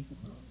probably,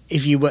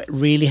 if you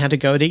really had to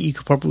go at it, you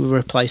could probably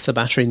replace the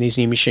battery in these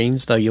new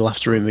machines, though you'll have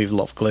to remove a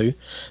lot of glue.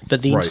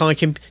 But the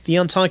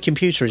entire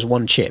computer is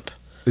one chip.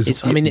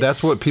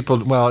 That's what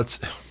people. Well,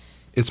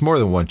 it's more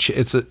than one chip.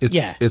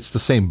 It's the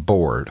same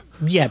board.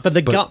 Yeah, but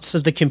the guts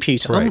of the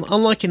computer,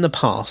 unlike in the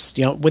past,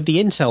 with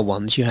the Intel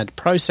ones, you had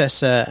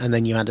processor and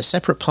then you had a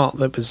separate part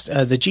that was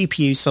the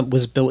GPU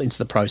was built into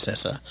the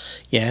processor.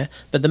 Yeah,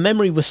 but the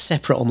memory was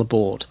separate on the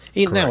board.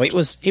 Now it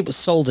was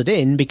soldered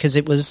in because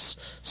it was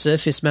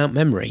surface mount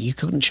memory. You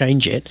couldn't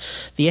change it.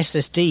 The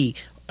SSD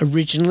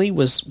originally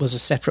was a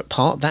separate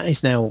part. That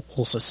is now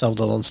also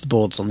soldered onto the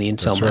boards on the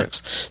Intel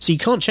Macs. So you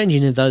can't change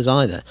any of those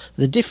either.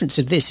 The difference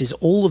of this is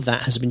all of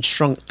that has been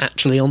shrunk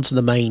actually onto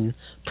the main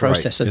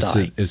processor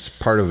die. It's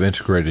part of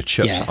integrated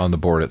chips on the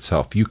board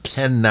itself. You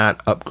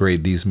cannot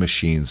upgrade these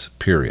machines,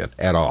 period,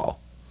 at all.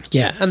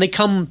 Yeah, and they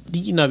come,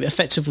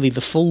 effectively the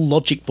full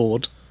logic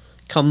board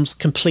comes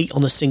complete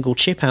on a single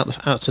chip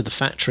out of the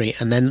factory,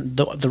 and then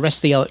the rest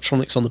of the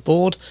electronics on the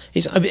board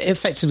is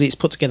effectively it's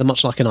put together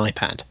much like an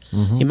iPad.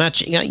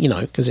 Imagine,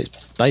 because it's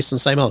based on the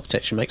same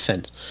architecture, makes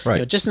sense.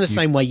 Right. Just in the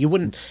same way, you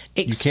wouldn't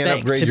expect you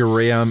can't upgrade your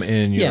RAM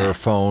in your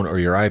phone or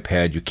your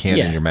iPad. You can't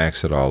in your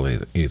Macs at all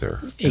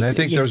either. And I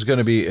think there's going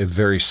to be a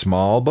very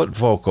small but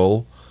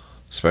vocal,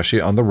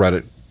 especially on the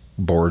Reddit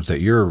boards that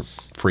you're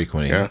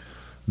frequenting,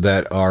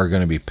 that are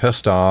going to be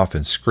pissed off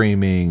and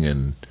screaming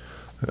and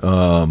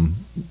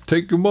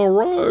taking my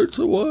rights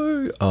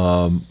away.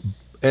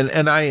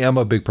 And I am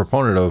a big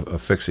proponent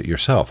of fix it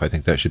yourself. I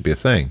think that should be a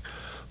thing.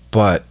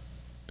 But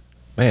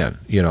man,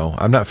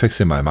 I'm not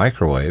fixing my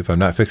microwave. I'm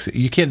not fixing.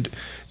 You can't.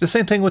 It's the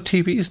same thing with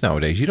TVs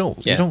nowadays. You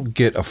don't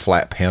get a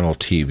flat panel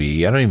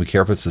TV. I don't even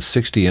care if it's a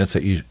 60-inch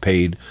that you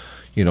paid,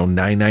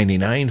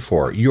 $9.99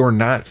 for. You're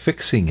not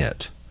fixing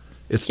it.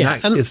 It's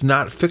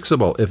not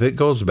fixable. If it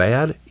goes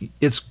bad,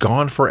 it's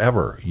gone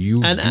forever.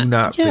 You do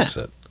not fix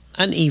it.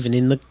 And even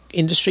in the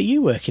industry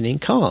you working in,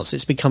 cars,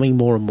 it's becoming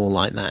more and more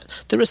like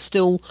that. There are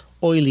still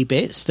oily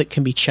bits that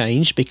can be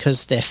changed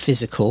because they're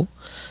physical,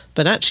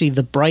 but actually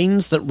the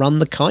brains that run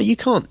the car, you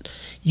can't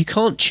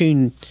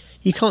tune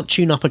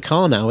up a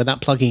car now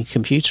without plugging a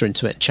computer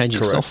into it and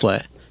changing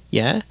software.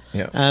 Yeah.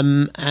 Yeah.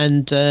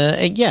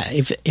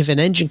 If an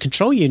engine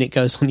control unit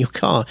goes on your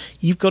car,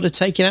 you've got to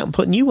take it out and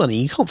put a new one in.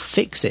 You can't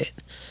fix it.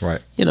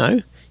 Right.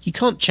 You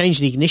can't change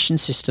the ignition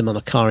system on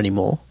a car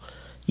anymore.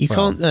 You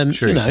can't.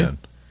 Sure you can.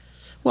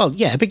 Well,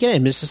 yeah, but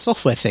again, it's a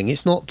software thing.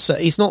 It's not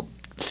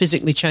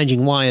physically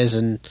changing wires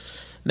and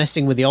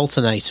messing with the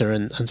alternator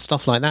and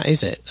stuff like that,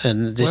 is it?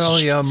 And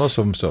most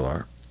of them still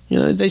are.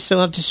 They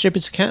still have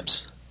distributor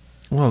caps.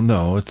 Well,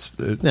 no, it's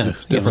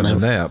different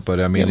than that.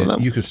 But I mean,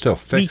 you can still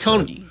fix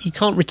it. You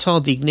can't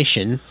retard the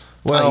ignition.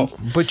 Well,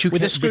 but you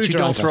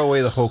don't throw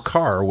away the whole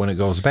car when it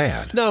goes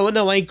bad. No,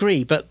 I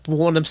agree. But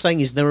what I'm saying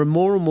is there are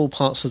more and more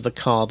parts of the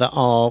car that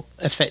are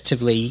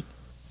effectively,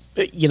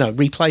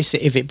 replace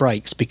it if it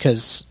breaks,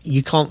 because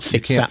you can't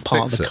fix that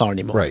part of the car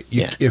anymore. Right.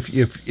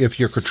 If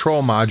your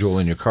control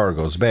module in your car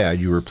goes bad,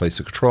 you replace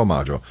the control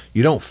module.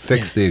 You don't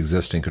fix the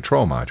existing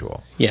control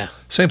module. Yeah.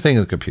 Same thing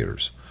in the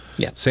computers.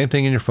 Yeah. Same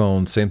thing in your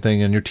phone, same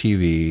thing in your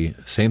TV,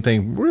 same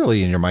thing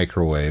really in your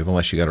microwave,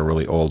 unless you got a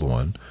really old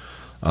one.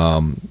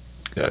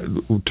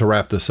 To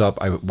wrap this up,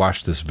 I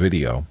watched this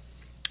video.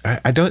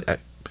 I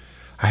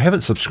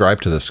haven't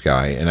subscribed to this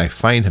guy, and I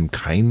find him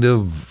kind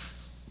of,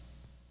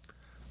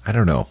 I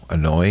don't know,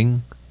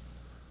 annoying.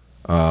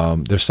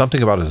 There's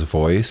something about his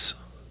voice.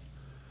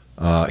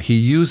 He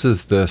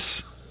uses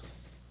this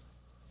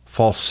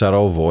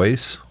falsetto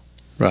voice,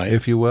 right,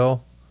 if you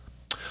will.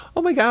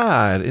 Oh my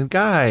God, and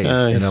guys,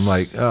 and I'm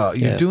like,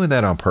 you're doing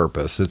that on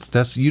purpose.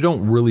 You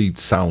don't really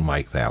sound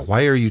like that.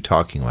 Why are you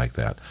talking like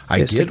that?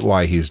 I get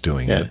why he's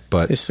doing it,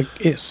 but is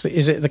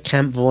it the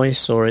camp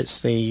voice, or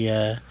it's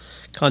the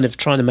kind of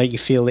trying to make you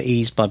feel at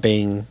ease by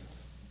being?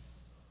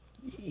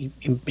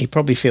 He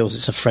probably feels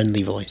it's a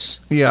friendly voice.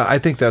 Yeah, I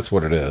think that's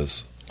what it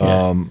is.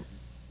 Yeah.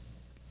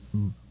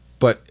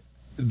 But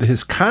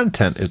his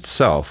content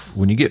itself,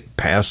 when you get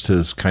past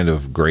his kind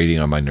of grating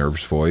on my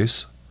nerves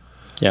voice,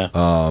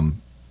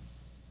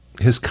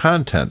 his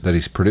content that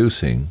he's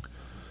producing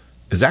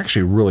is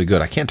actually really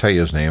good. I can't tell you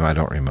his name. I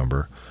don't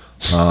remember.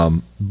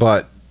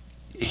 But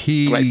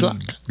he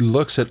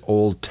looks at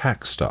old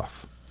tech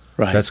stuff.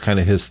 Right. That's kind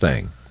of his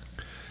thing.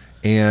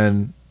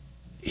 And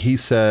he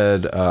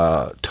said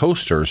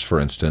toasters, for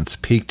instance,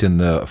 peaked in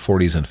the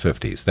 40s and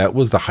 50s. That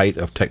was the height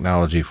of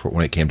technology for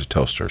when it came to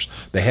toasters.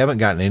 They haven't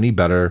gotten any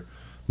better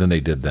than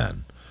they did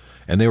then.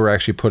 And they were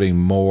actually putting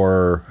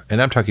more,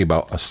 and I'm talking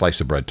about a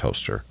slice of bread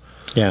toaster,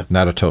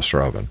 not a toaster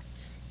oven.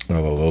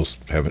 Although those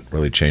haven't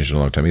really changed in a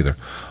long time either.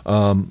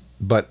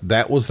 But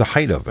that was the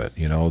height of it.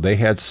 They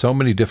had so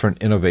many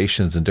different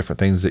innovations and different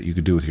things that you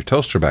could do with your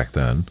toaster back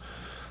then,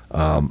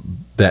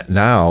 that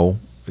now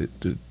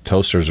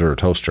toasters are a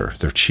toaster.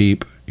 They're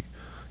cheap.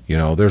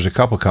 There's a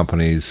couple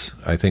companies,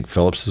 I think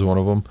Philips is one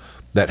of them,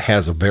 that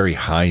has a very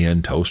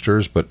high-end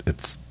toasters, but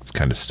it's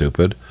kind of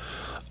stupid.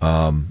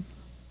 When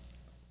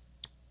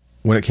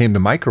it came to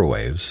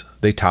microwaves,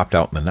 they topped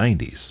out in the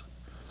 90s.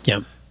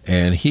 Yeah.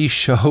 And he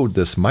showed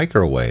this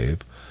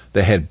microwave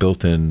that had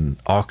built in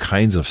all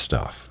kinds of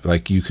stuff.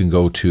 Like you can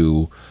go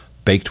to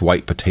baked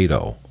white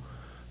potato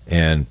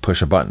and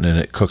push a button and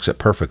it cooks it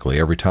perfectly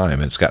every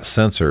time. It's got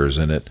sensors,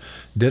 and it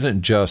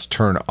didn't just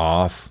turn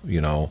off,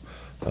 the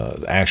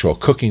actual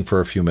cooking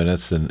for a few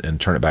minutes and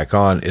turn it back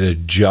on. It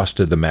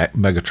adjusted the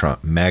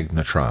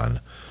magnetron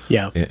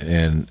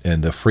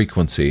and the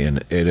frequency,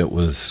 and it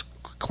was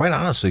quite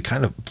honestly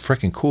kind of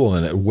freaking cool,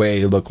 and it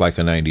looked like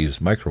a 90s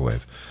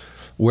microwave.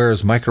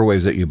 Whereas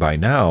microwaves that you buy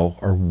now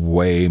are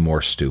way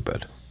more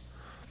stupid.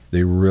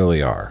 They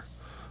really are.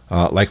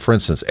 Like, for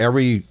instance,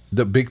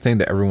 the big thing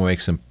that everyone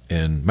makes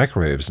in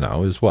microwaves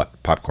now is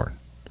what? Popcorn.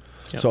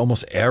 Yep. So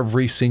almost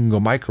every single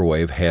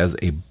microwave has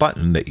a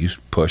button that you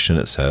push and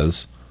it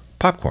says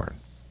popcorn.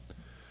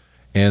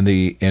 And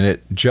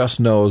it just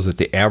knows that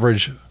the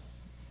average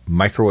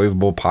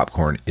microwavable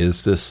popcorn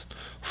is this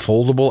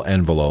foldable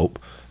envelope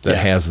that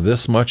has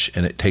this much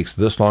and it takes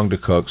this long to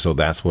cook, so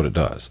that's what it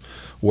does.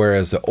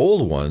 Whereas the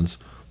old ones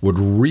would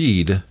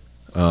read,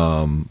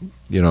 via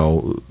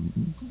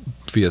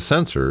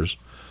sensors,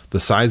 the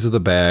size of the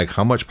bag,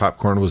 how much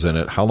popcorn was in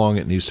it, how long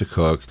it needs to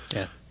cook.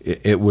 Yeah.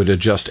 It would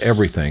adjust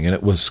everything, and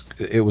it was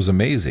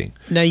amazing.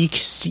 Now you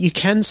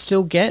can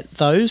still get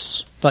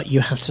those, but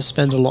you have to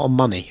spend a lot of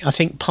money. I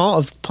think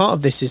part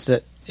of this is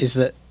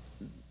that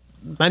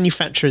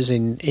manufacturers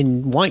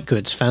in white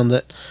goods found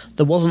that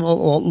there wasn't a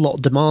lot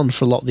of demand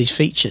for a lot of these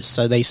features,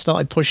 so they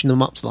started pushing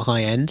them up to the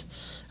high end,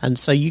 and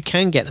so you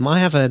can get them. I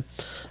have a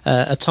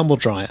tumble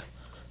dryer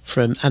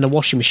and a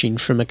washing machine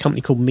from a company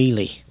called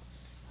Miele.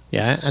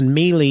 Yeah, and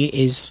Miele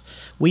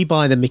we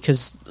buy them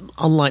because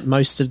unlike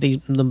most of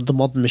the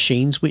modern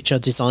machines, which are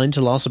designed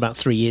to last about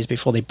 3 years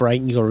before they break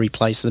and you've got to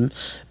replace them,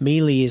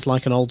 Miele is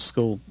like an old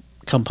school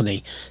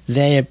company.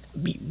 Their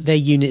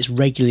units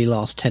regularly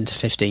last 10 to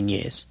 15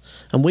 years.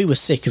 And we were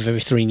sick of every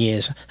 3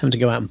 years having to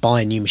go out and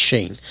buy a new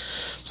machine.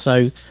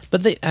 So,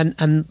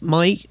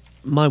 my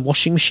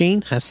washing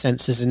machine has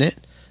sensors in it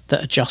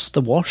that adjust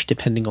the wash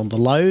depending on the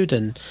load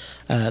and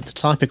the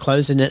type of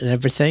clothes in it and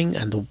everything,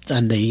 and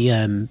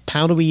the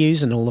powder we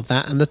use and all of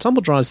that. And the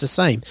tumble dryer is the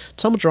same.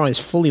 Tumble dryer is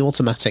fully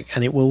automatic,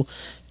 and it will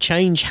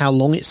change how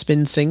long it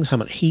spins things, how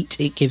much heat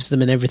it gives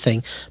them, and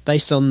everything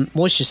based on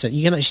moisture set.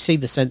 You can actually see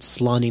the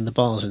sensors lining the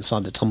bars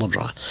inside the tumble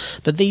dryer.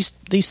 But these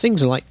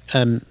things are like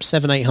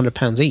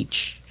 £700-800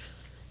 each.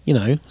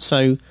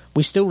 So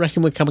we still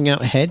reckon we're coming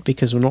out ahead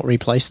because we're not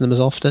replacing them as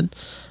often,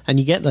 and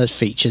you get those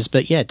features.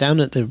 But yeah, down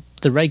at the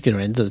regular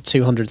end, the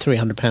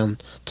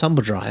 £200-300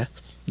 tumble dryer,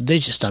 they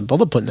just don't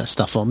bother putting that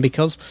stuff on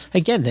because,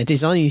 again, they're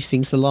designing these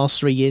things to last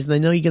 3 years and they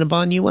know you're going to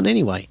buy a new one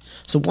anyway.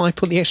 So why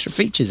put the extra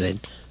features in?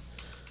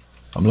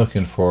 I'm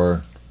looking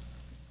for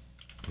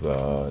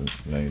the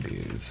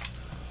 90s.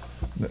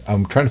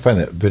 I'm trying to find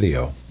that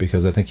video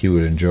because I think you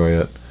would enjoy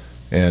it.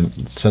 And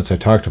since I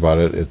talked about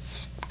it,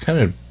 it's kind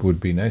of would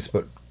be nice,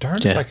 but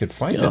darn if I could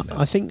find it now.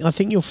 I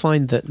think you'll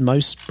find that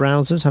most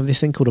browsers have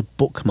this thing called a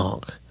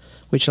bookmark,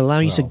 which allow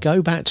you to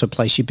go back to a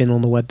place you've been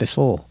on the web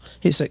before.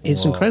 It's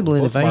incredible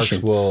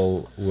innovation.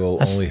 Will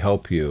only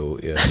help you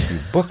if you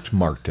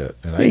bookmarked it.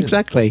 And I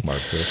exactly.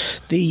 Didn't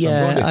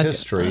bookmark it.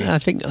 History. I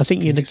think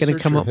you're going to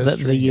come up that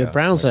the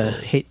browser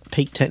hit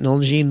peak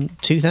technology in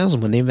 2000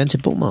 when they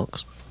invented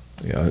bookmarks.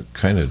 Yeah, it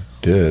kind of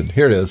did.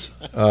 Here it is.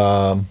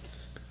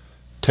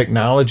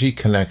 Technology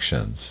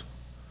Connections.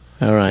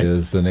 All right.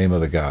 Is the name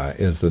of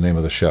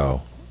the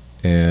show,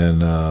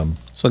 and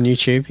it's on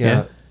YouTube.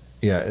 Yeah.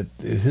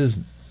 His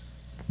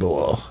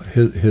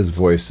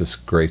voice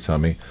just grates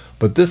on me.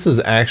 But this is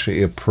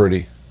actually a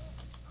pretty.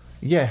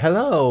 Yeah.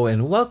 Hello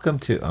and welcome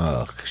to.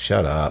 Oh,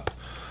 shut up.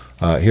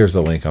 Here's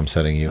the link I'm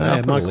sending you.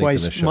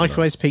 Microwaves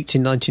peaked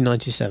in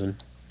 1997.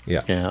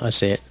 Yeah. Yeah, I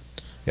see it.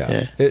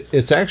 Yeah.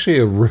 It's actually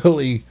a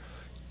really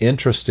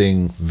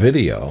interesting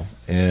video,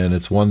 and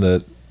it's one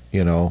that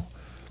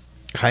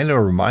kind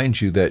of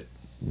reminds you that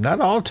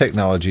not all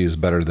technology is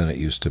better than it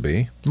used to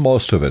be.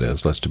 Most of it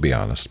is, let's be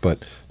honest,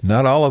 but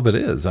not all of it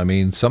is. I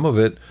mean, some of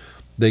it,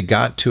 they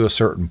got to a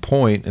certain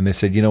point and they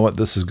said, you know what,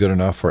 this is good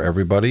enough for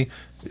everybody.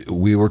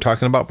 We were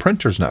talking about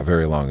printers not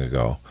very long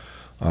ago.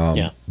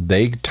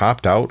 They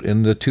topped out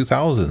in the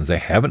 2000s. They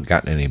haven't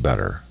gotten any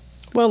better.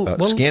 Well,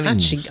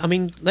 actually, I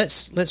mean,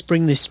 let's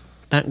bring this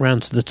back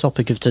round to the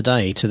topic of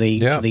today, to the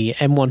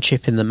M1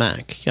 chip in the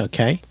Mac,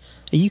 okay?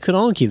 You could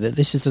argue that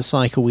this is a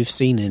cycle we've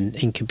seen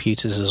in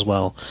computers as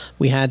well.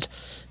 We had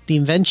the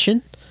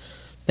invention,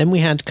 then we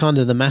had kind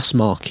of the mass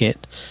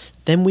market,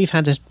 then we've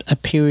had a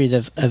period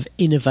of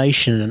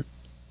innovation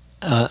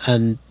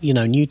and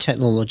new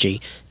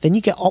technology. Then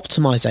you get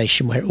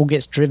optimization where it all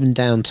gets driven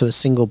down to a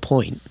single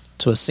point,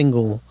 to a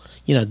single,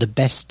 the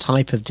best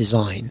type of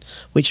design,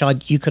 which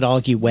you could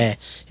argue where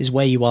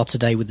you are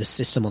today with the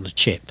system on a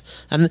chip.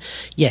 And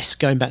yes,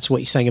 going back to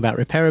what you're saying about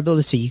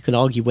repairability, you could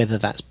argue whether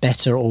that's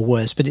better or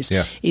worse, but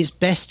it's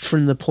best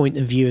from the point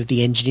of view of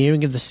the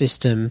engineering of the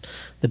system,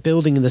 the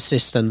building of the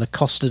system, the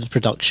cost of the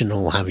production,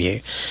 all have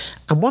you.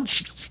 And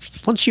once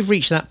you've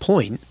reached that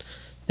point,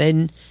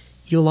 then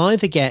you'll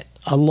either get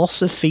a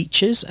loss of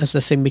features as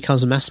the thing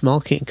becomes mass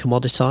market and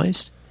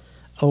commoditized,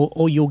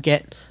 or you'll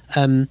get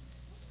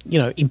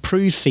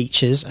improved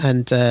features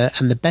and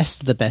the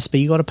best of the best, but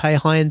you got to pay a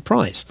high-end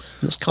price.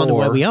 And that's kind of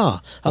where we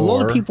are. A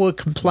lot of people are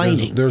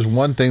complaining. There's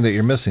one thing that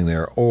you're missing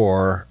there,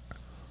 or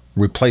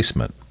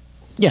replacement.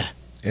 Yeah.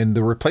 And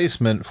the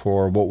replacement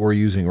for what we're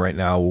using right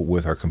now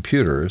with our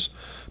computers,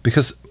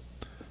 because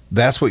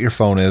that's what your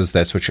phone is,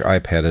 that's what your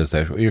iPad is,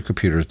 that's what your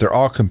computers, they're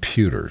all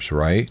computers,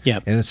 right? Yeah.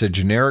 And it's a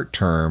generic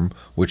term,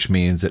 which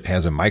means it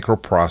has a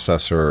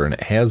microprocessor and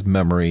it has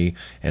memory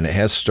and it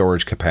has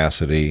storage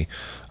capacity.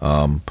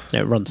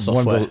 It runs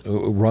software.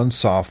 Runs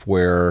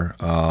software,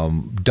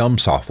 dumb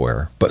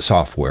software, but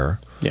software.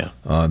 Yeah.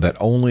 That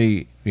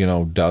only,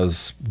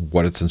 does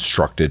what it's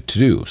instructed to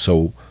do.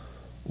 So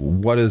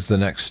what is the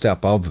next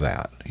step of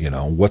that?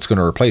 What's going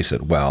to replace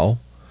it? Well,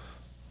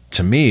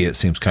 to me, it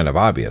seems kind of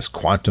obvious.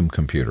 Quantum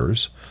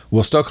computers.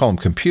 We'll still call them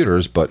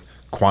computers, but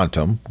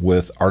quantum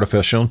with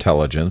artificial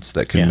intelligence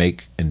that can Yeah.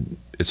 make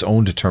its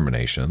own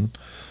determination.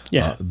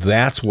 Yeah.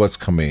 That's what's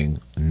coming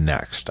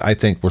next. I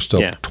think we're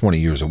still Yeah. 20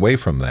 years away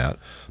from that,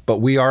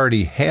 but we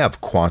already have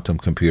quantum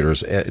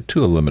computers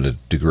to a limited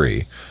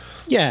degree.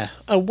 Yeah,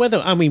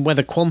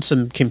 whether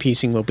quantum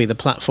computing will be the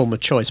platform of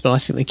choice, but I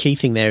think the key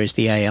thing there is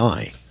the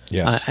AI.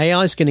 Yes.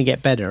 AI is going to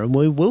get better, and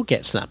we will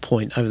get to that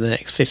point over the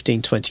next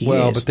 15, 20 years.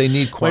 Well, but they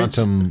need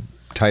quantum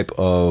type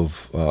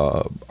of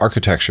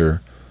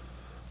architecture,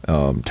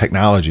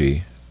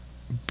 technology,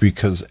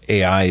 because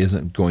AI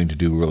isn't going to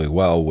do really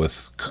well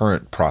with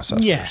current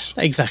processors. Yeah,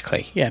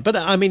 exactly. Yeah, but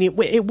I mean,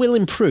 it will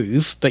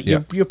improve. But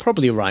Yeah. you're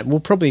probably right. We'll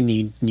probably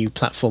need new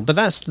platform. But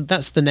that's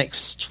the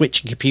next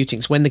switch in computing.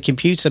 It's when the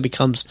computer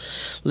becomes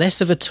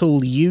less of a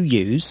tool you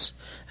use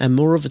and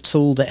more of a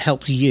tool that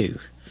helps you.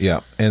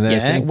 Yeah, and then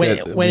I think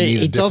that we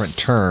need a different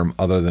term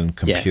other than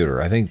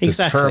computer. I think the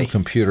term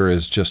computer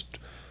is just,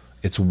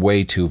 it's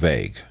way too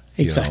vague.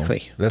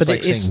 Exactly. That's But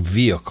like saying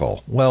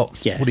vehicle. Well,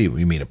 Yeah. what do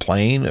you mean? A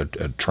plane, a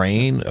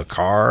train, a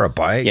car, a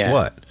bike? Yeah.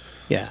 What?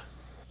 Yeah.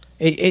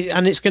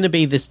 And it's going to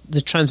be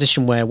the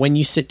transition where when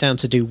you sit down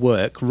to do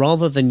work,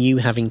 rather than you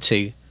having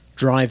to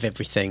drive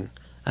everything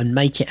and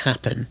make it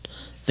happen,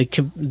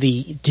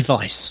 the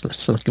device,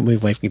 let's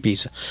move away from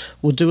computer,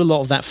 will do a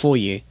lot of that for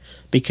you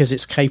because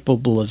it's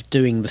capable of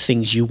doing the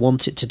things you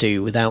want it to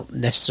do without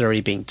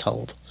necessarily being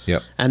told.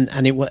 Yep.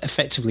 And it will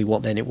effectively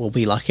it will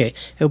be like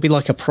it'll be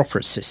like a proper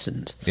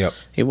assistant. Yep.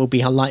 It will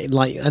be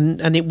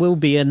and it will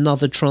be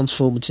another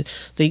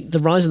transformative. The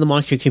rise of the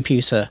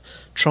microcomputer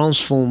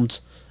transformed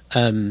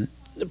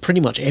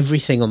pretty much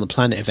everything on the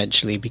planet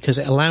eventually because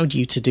it allowed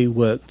you to do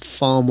work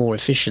far more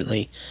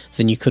efficiently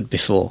than you could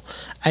before.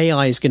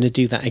 AI is going to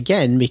do that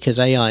again because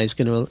AI is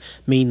going to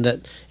mean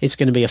that it's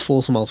going to be a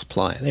force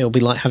multiplier. It will be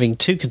like having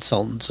 2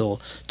 consultants or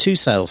 2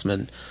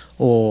 salesmen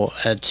or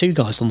 2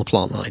 guys on the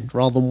plant line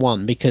rather than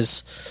 1,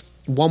 because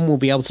one will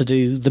be able to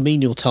do the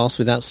menial tasks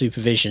without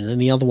supervision and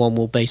the other one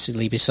will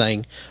basically be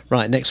saying,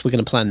 right, next we're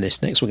going to plan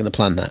this, next we're going to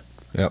plan that.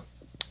 Yep.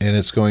 And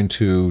it's going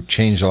to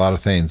change a lot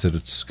of things.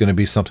 It's going to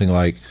be something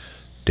like,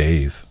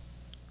 Dave,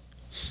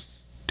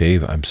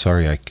 I'm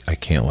sorry, I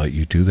can't let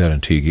you do that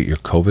until you get your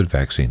COVID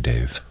vaccine,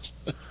 Dave.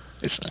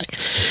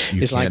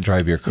 You can't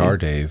drive your car,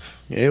 Dave.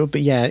 It will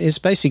be, it's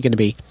basically going to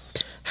be,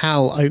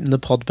 Hal, open the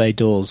pod bay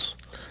doors.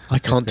 I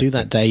can't do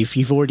that, Dave.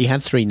 You've already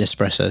had 3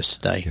 Nespressos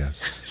today.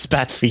 Yes. It's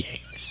bad for you.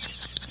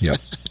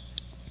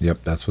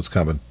 Yep, that's what's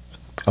coming.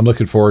 I'm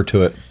looking forward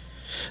to it.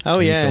 Oh,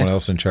 yeah. Someone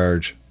else in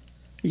charge.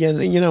 Yeah,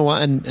 you know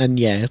what? And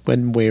yeah,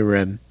 when we're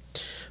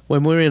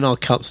in our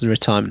cups in the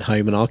retirement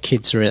home and our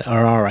kids are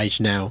our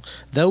age now,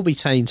 they'll be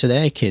saying to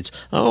their kids,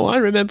 "Oh, I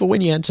remember when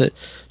you had to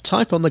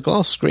type on the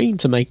glass screen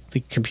to make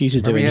the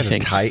computer do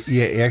anything."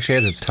 You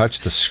actually had to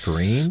touch the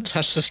screen?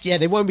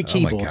 They won't be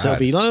keyboards. They'll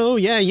be like, "Oh,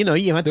 yeah, you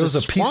had there to was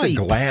swipe. a piece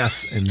of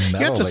glass and metal.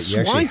 You had to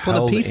swipe on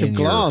a piece of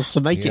glass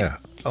to make it."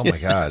 Oh, my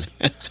God.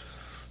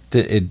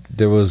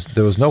 There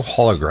was no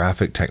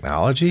holographic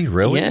technology,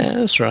 really? Yeah,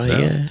 that's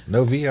right,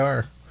 No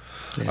VR.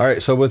 Yeah. All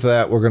right, so with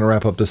that, we're going to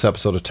wrap up this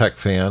episode of Tech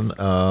Fan.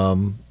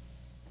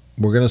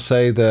 We're going to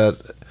say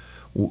that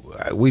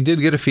we did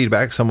get a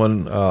feedback,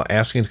 someone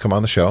asking to come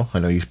on the show. I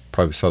know you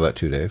probably saw that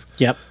too, Dave.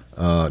 Yep.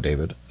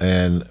 David.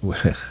 And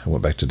I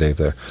went back to Dave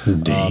there.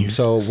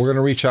 So we're going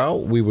to reach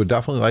out. We would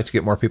definitely like to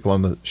get more people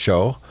on the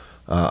show.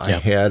 I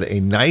had a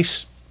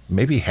nice,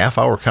 maybe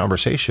half-hour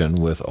conversation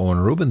with Owen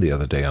Rubin the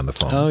other day on the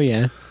phone. Oh,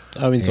 yeah.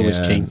 Owen's always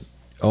keen.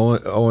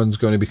 Owen's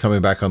going to be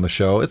coming back on the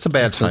show. It's a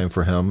bad time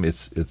for him.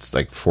 It's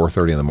like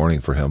 4:30 in the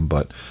morning for him,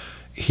 but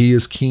he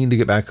is keen to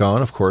get back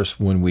on. Of course,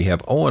 when we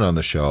have Owen on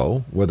the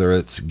show, whether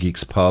it's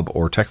Geeks Pub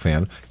or Tech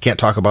Fan, can't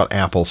talk about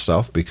Apple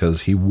stuff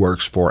because he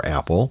works for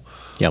Apple.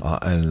 Yep.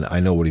 And I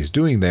know what he's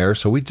doing there,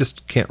 so we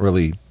just can't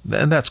really,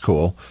 and that's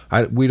cool.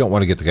 We don't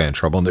want to get the guy in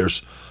trouble, and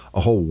there's a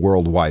whole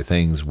worldwide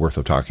things worth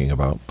of talking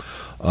about.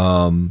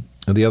 And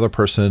the other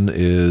person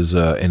is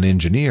an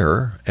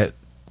engineer at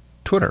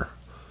Twitter.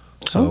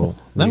 So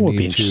that we would be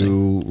need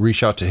interesting. to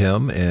reach out to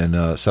him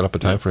and set up a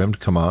time for him to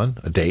come on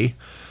a day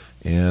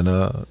and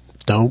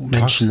don't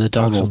mention the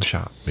Donald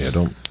shop.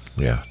 Don't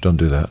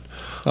do that.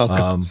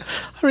 I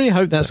really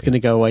hope that's going to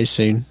go away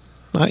soon.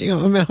 I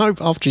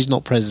hope after he's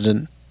not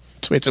president,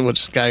 Twitter will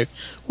just go,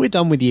 "We're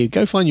done with you.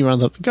 Go find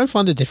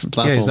a different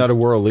platform." Yeah, he's not a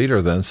world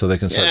leader then, so they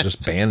can start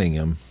just banning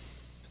him.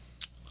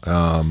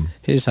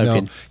 Here's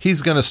hoping.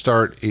 He's going to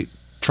start.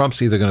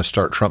 Trump's either going to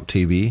start Trump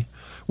TV.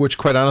 Which,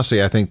 quite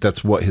honestly, I think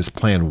that's what his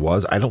plan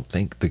was. I don't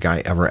think the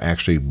guy ever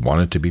actually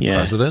wanted to be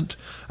president.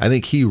 I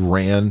think he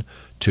ran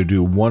to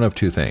do one of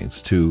 2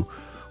 things.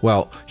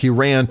 He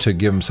ran to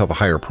give himself a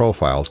higher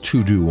profile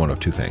to do one of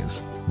 2 things.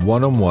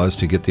 One of them was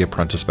to get The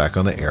Apprentice back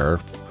on the air,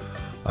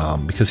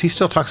 because he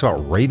still talks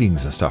about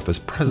ratings and stuff as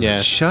president.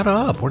 Yeah. Shut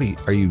up! What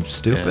are you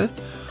stupid?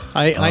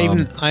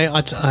 Yeah.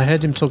 I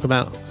heard him talk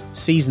about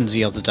seasons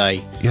the other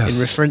day in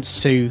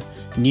reference to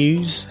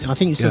news. I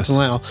think it's something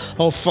like,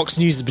 "Oh, Fox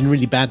News has been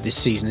really bad this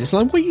season." It's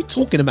like, what are you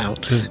talking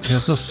about?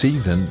 There's no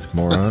season,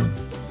 moron.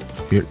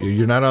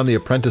 You're not on The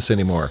Apprentice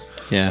anymore.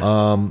 Yeah.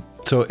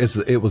 So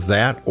it was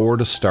that, or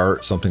to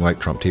start something like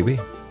Trump TV.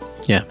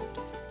 Yeah.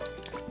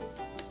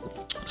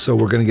 So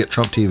we're going to get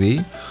Trump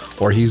TV,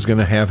 or he's going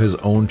to have his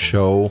own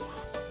show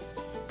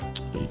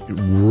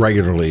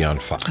regularly on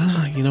Fox.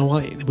 You know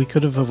what? We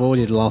could have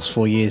avoided the last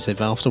 4 years if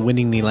after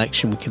winning the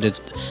election we could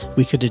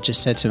have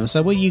just said to him,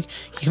 "So well, you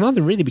can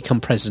either really become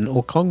president,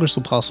 or Congress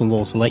will pass a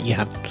law to let you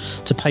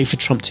have to pay for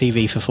Trump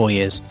TV for 4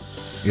 years."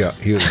 Yeah,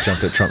 he would have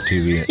jumped at Trump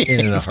TV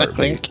in a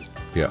heartbeat.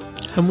 Yeah,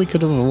 and we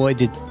could have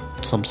avoided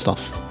some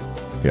stuff.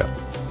 Yeah,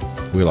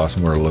 we lost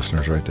more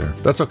listeners right there.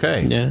 That's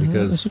okay. Yeah,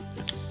 because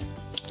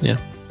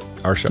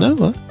our show. No,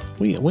 well,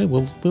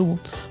 we'll.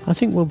 I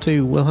think we'll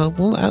do.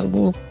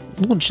 We'll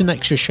launch an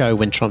extra show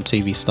when Trump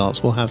TV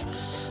starts. We'll have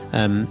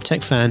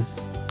Tech Fan,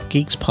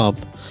 Geeks Pub,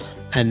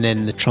 and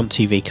then the Trump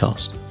TV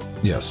cast.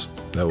 Yes,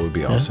 that would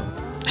be awesome.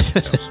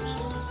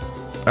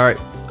 All right,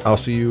 I'll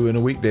see you in a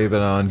week,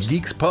 David, on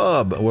Geeks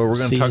Pub, where we're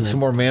going to talk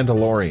some more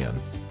Mandalorian.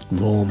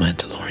 More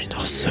Mandalorian.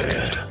 Oh, so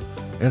good.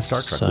 And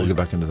Star Trek. We'll get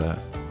back into that.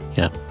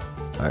 Yeah.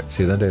 All right,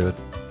 see you then, David.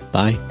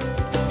 Bye.